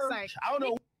 Yes, sir. It's like, I don't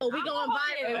know. we going by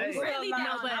it. Hey. Really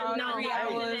no, but no.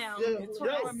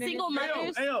 Single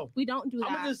mothers, Hey, yo. we don't do that.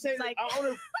 I'm gonna just say, It's like, I don't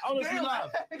know if you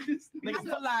live.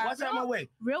 Nigga, watch out my way.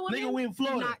 real women Nigga, we in do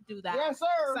Florida. not do that. Yes, sir.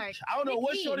 It's like, I don't know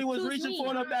what Blicky, Shorty was choose reaching me.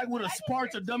 for in her bag with a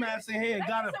Sparta dumbass in here and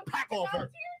got a pack off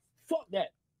her. Fuck that.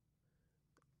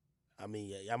 I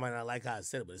mean, y'all might not like how I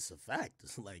said it, but it's a fact.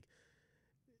 It's like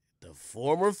the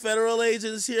former federal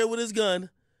agent is here with his gun.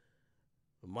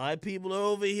 My people are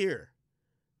over here.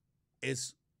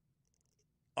 It's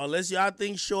unless y'all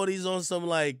think Shorty's on some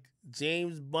like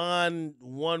James Bond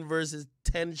 1 versus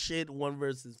 10 shit, 1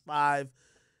 versus 5.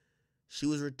 She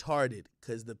was retarded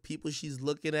because the people she's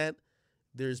looking at,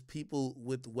 there's people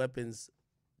with weapons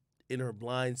in her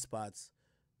blind spots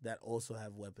that also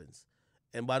have weapons.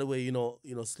 And by the way,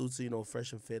 salute to,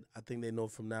 Fresh and Fit. I think they know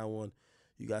from now on,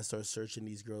 you guys start searching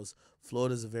these girls.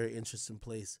 Florida's a very interesting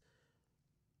place.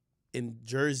 In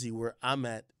Jersey, where I'm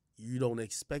at, you don't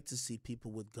expect to see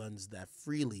people with guns that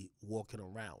freely walking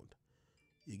around.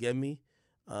 You get me?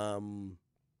 But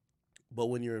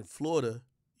when you're in Florida,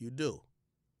 you do.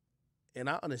 And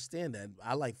I understand that.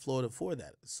 I like Florida for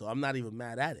that. So I'm not even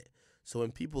mad at it. So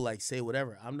when people like say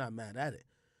whatever, I'm not mad at it.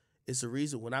 It's a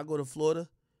reason. When I go to Florida,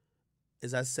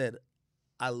 as I said,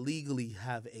 I legally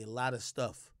have a lot of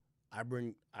stuff. I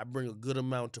bring a good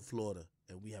amount to Florida,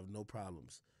 and we have no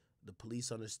problems. The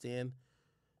police understand.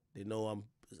 They know I'm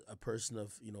a person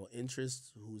of,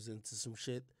 interest who's into some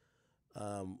shit.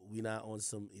 We not on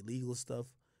some illegal stuff,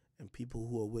 and people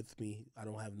who are with me. I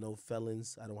don't have no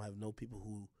felons. I don't have no people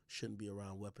who shouldn't be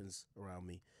around weapons around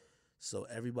me. So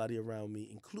everybody around me,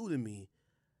 including me,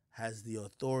 has the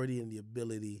authority and the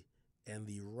ability and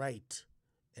the right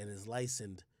and is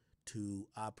licensed to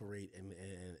operate and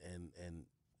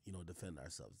defend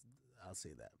ourselves. I'll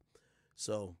say that.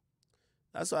 So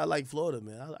that's why I like Florida,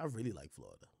 man. I really like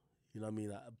Florida. You know what I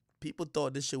mean? People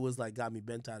thought this shit was like got me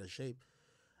bent out of shape.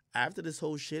 After this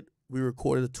whole shit, we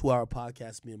recorded a 2-hour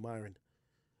podcast, me and Myron.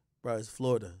 Bro, it's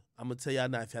Florida. I'm going to tell y'all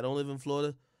now, if y'all don't live in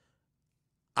Florida,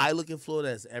 I look at Florida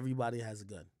as everybody has a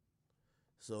gun.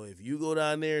 So if you go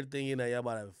down there thinking that y'all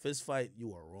about to have a fist fight,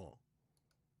 you are wrong.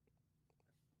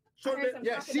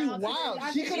 Yeah, she wild.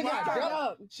 She could have got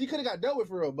dealt. She could have got dealt with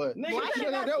for real, but she could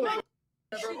have got dealt with.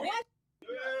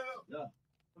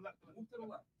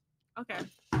 Okay.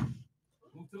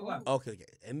 Move to the left. Okay.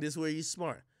 And this is where he's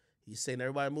smart. He's saying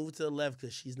everybody move to the left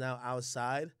because she's now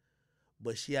outside,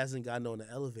 but she hasn't gotten on the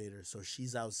elevator, so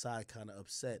she's outside kind of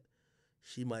upset.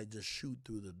 She might just shoot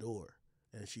through the door.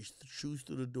 And she shoots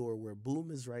through the door where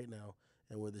Boom is right now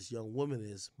and where this young woman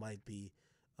is might be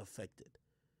affected.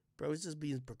 Bro, it's just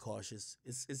being precautious.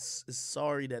 It's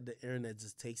sorry that the internet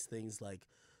just takes things like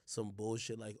some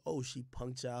bullshit like, oh, she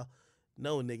punked y'all.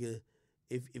 No, nigga.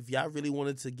 If y'all really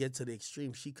wanted to get to the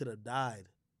extreme, she could have died.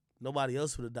 Nobody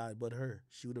else would have died but her.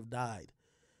 She would have died.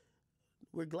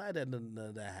 We're glad that none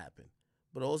of that happened.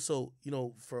 But also,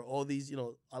 for all these,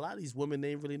 a lot of these women, they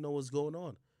didn't really know what's going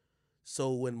on.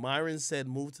 So when Myron said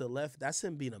move to the left, that's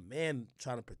him being a man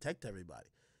trying to protect everybody.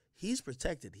 He's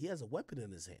protected. He has a weapon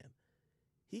in his hand.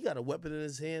 He got a weapon in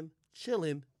his hand,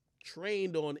 chilling,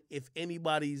 trained on if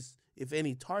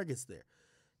any targets there.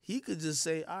 He could just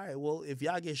say, all right, well, if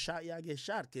y'all get shot, y'all get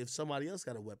shot if somebody else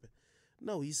got a weapon.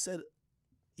 No, he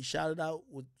shouted out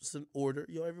with some order,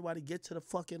 yo, everybody get to the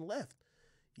fucking left.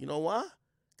 You know why?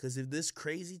 Because if this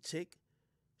crazy chick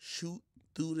shoot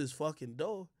through this fucking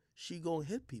door, she gonna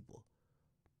hit people.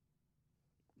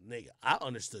 Nigga, I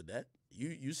understood that.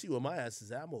 You see where my ass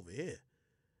is at, I'm over here.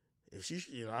 If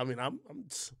she, I'm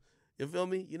you feel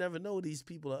me? You never know what these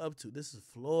people are up to. This is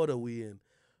Florida we in.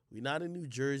 We not in New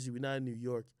Jersey, we not in New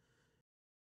York.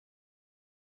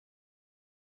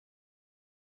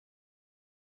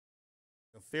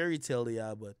 A fairy tale to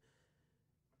y'all, but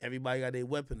everybody got their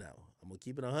weapon now. I'm gonna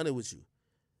keep it 100 with you.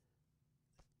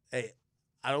 Hey,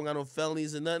 I don't got no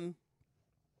felonies or nothing.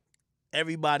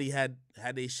 Everybody had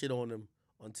their shit on them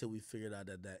until we figured out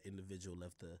that individual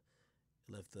left the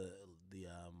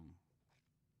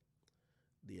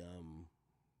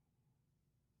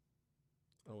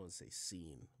I don't want to say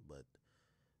scene, but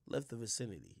left the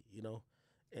vicinity,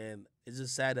 And it's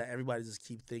just sad that everybody just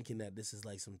keep thinking that this is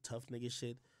like some tough nigga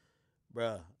shit.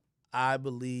 Bruh, I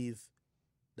believe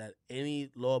that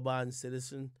any law-abiding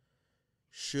citizen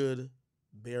should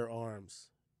bear arms.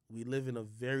 We live in a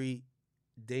very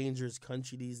dangerous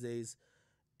country these days.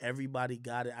 Everybody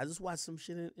got it. I just watched some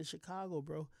shit in Chicago,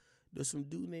 bro. There's some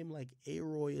dude named like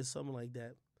A-Roy or something like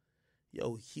that.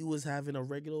 Yo, he was having a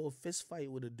regular fist fight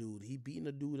with a dude. He beating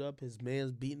a dude up. His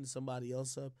man's beating somebody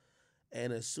else up.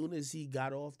 And as soon as he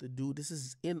got off the dude, this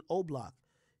is in O-Block.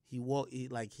 He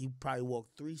probably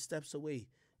walked 3 steps away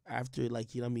after,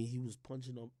 he was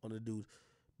punching on the dude.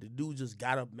 The dude just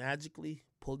got up magically,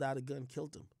 pulled out a gun,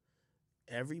 killed him.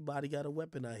 Everybody got a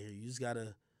weapon out here. You just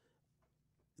gotta.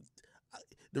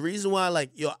 The reason why,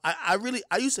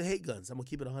 I used to hate guns. I'm gonna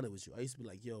keep it 100 with you. I used to be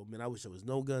like, yo, man, I wish there was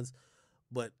no guns.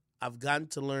 But I've gotten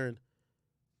to learn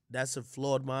that's a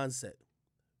flawed mindset.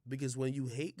 Because when you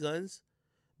hate guns,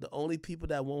 the only people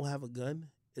that won't have a gun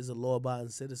is a law-abiding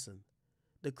citizen.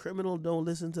 The criminal don't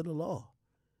listen to the law.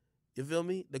 You feel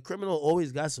me? The criminal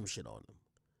always got some shit on them.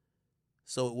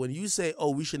 So when you say, oh,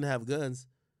 we shouldn't have guns,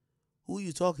 who are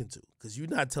you talking to? Because you're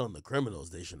not telling the criminals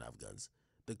they shouldn't have guns.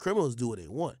 The criminals do what they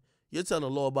want. You're telling a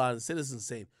law-abiding citizen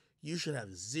saying you should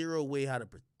have zero way how to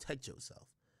protect yourself.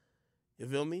 You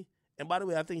feel me? And by the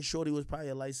way, I think Shorty was probably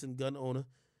a licensed gun owner.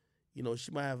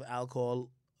 She might have alcohol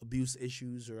abuse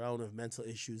issues or I don't know if mental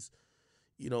issues.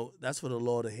 That's for the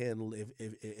law to handle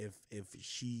if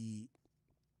she's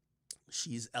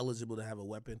eligible to have a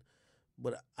weapon.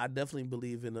 But I definitely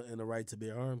believe in the right to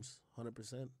bear arms,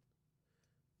 100%. You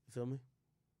feel me?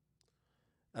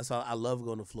 That's why I love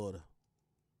going to Florida.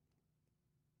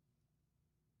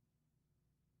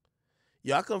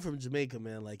 Yo, I come from Jamaica,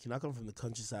 man. I come from the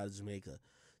countryside of Jamaica.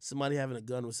 Somebody having a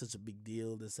gun was such a big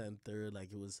deal, this and third.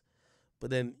 It was.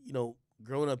 But then,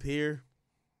 growing up here,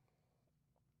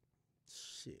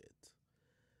 shit,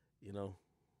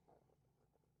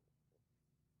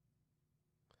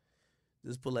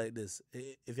 Just put like this.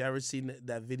 If you ever seen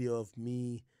that video of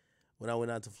me when I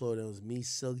went out to Florida, it was me,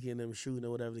 Silky, and them shooting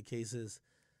or whatever the case is.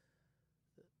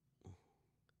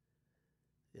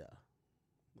 Yeah.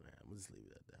 All right, I'm going to just leave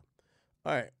it at that.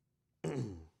 All right.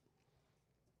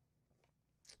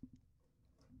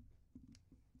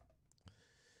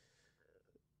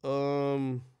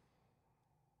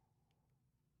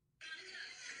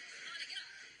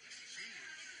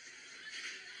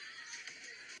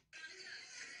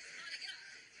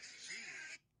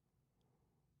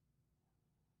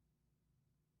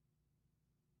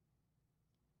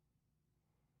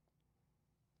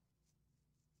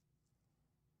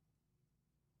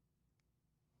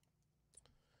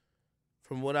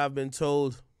 From what I've been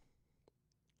told,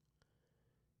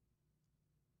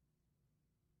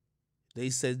 they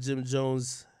said Jim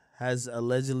Jones has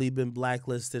allegedly been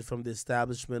blacklisted from the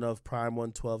establishment of Prime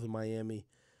 112 in Miami.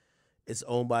 It's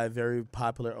owned by a very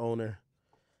popular owner,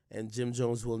 and Jim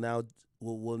Jones will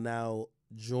now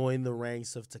join the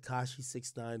ranks of Tekashi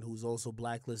 6ix9ine, who's also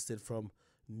blacklisted from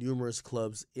numerous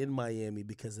clubs in Miami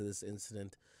because of this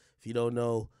incident. If you don't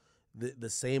know, the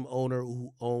same owner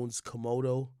who owns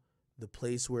Komodo, the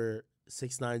place where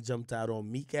 6ix9ine jumped out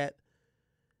on Meek at,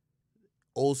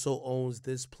 also owns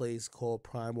this place called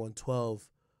Prime 112,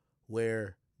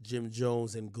 where Jim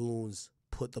Jones and goons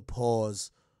put the pause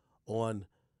on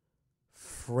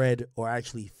Frederick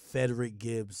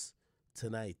Gibbs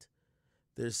tonight.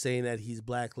 They're saying that he's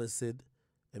blacklisted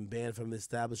and banned from the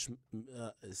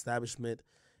establishment,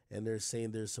 and they're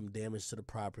saying there's some damage to the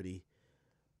property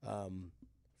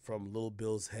from Lil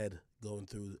Bill's head going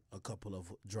through a couple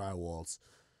of drywalls.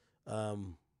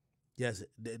 Yes,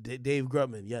 Dave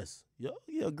Grutman, yes.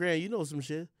 Yo, Grant, you know some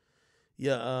shit.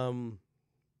 Yeah, I'm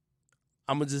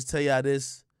going to just tell y'all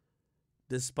this.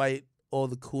 Despite all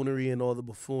the coonery and all the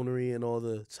buffoonery and all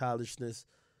the childishness,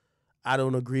 I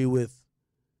don't agree with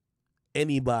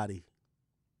anybody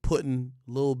putting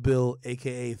Lil Bill,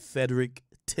 a.k.a. Frederick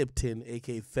Tipton,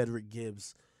 a.k.a. Frederick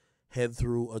Gibbs, head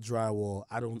through a drywall.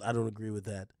 I don't agree with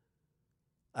that.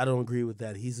 I don't agree with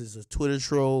that. He's just a Twitter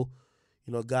troll,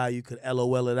 a guy you could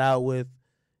LOL it out with.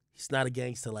 He's not a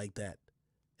gangster like that.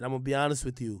 And I'm going to be honest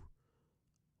with you.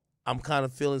 I'm kind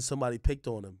of feeling somebody picked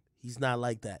on him. He's not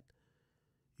like that.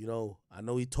 I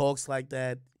know he talks like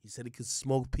that. He said he could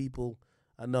smoke people.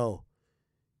 I know.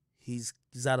 He's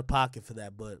out of pocket for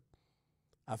that, but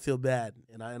I feel bad.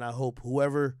 And I hope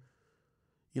whoever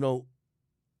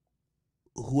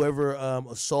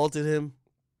assaulted him,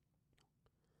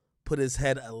 put his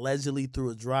head allegedly through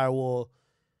a drywall,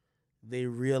 they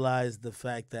realized the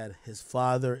fact that his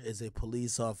father is a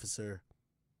police officer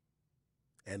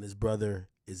and his brother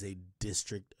is a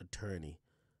district attorney.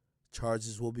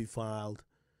 Charges will be filed,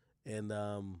 and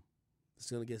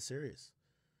it's going to get serious.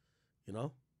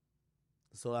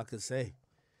 That's all I can say.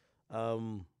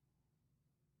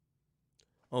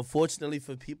 Unfortunately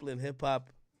for people in hip-hop,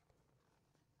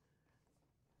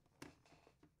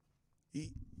 you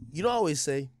don't always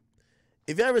say,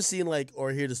 if you ever seen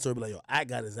or hear the story, be like, yo, I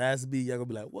got his ass beat, y'all gonna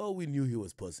be like, well, we knew he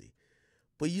was pussy.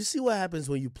 But you see what happens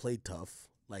when you play tough,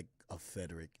 like a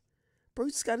Frederick. Bro,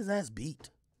 he just got his ass beat.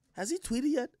 Has he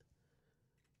tweeted yet?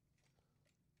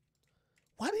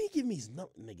 Why didn't he give me his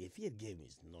number? Nigga, if he had gave me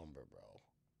his number, bro,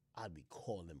 I'd be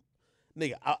calling him.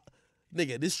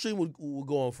 Nigga, this stream will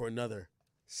go on for another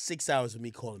 6 hours of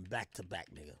me calling back to back,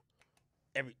 nigga.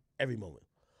 Every moment.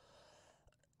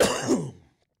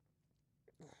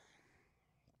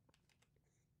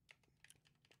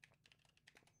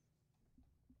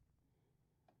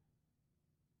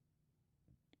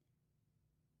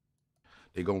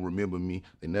 They gonna remember me.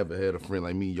 They never had a friend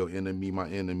like me. Your enemy, my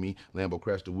enemy. Lambo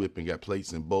crashed the whip and got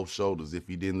plates in both shoulders. If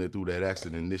he didn't live through that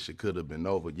accident, this shit could have been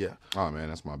over. Yeah. Oh man,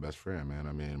 that's my best friend, man.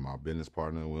 I mean, my business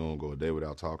partner. We don't go a day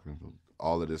without talking.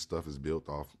 All of this stuff is built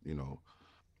off,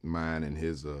 mine and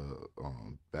his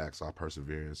backs, our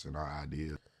perseverance and our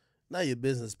ideas. Now your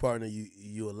business partner,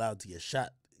 you allowed to get shot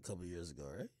a couple years ago,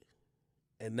 right?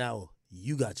 And now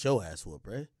you got your ass whooped,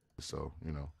 right? So,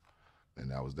 and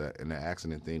that was that. And the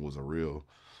accident thing was a real,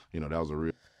 that was a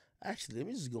real. Actually, let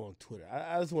me just go on Twitter.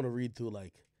 I just want to read through,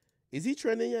 is he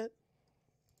trending yet?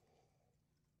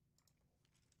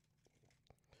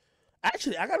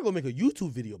 Actually, I got to go make a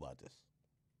YouTube video about this.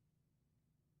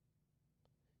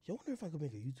 Yo, I wonder if I could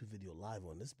make a YouTube video live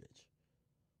on this bitch.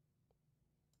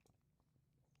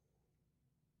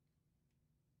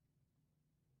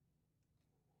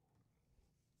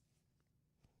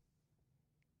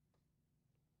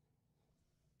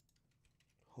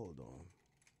 Hold on.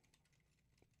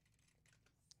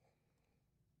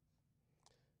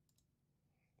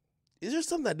 Is there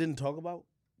something I didn't talk about?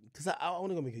 Because I want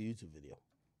to go make a YouTube video.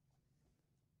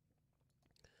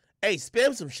 Hey,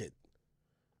 spam some shit.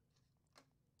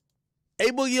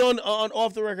 A Boogie on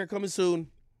Off the Record coming soon.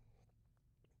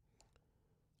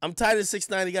 I'm tired of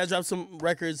 6ix9ine. You gotta drop some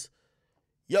records.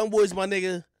 Young Boy's my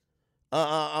nigga.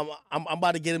 I'm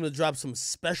about to get him to drop some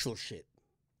special shit.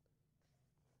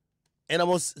 And I'm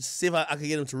gonna see if I can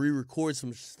get him to re-record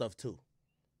some stuff too.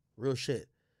 Real shit.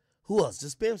 Who else?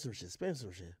 Just spam some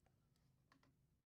shit.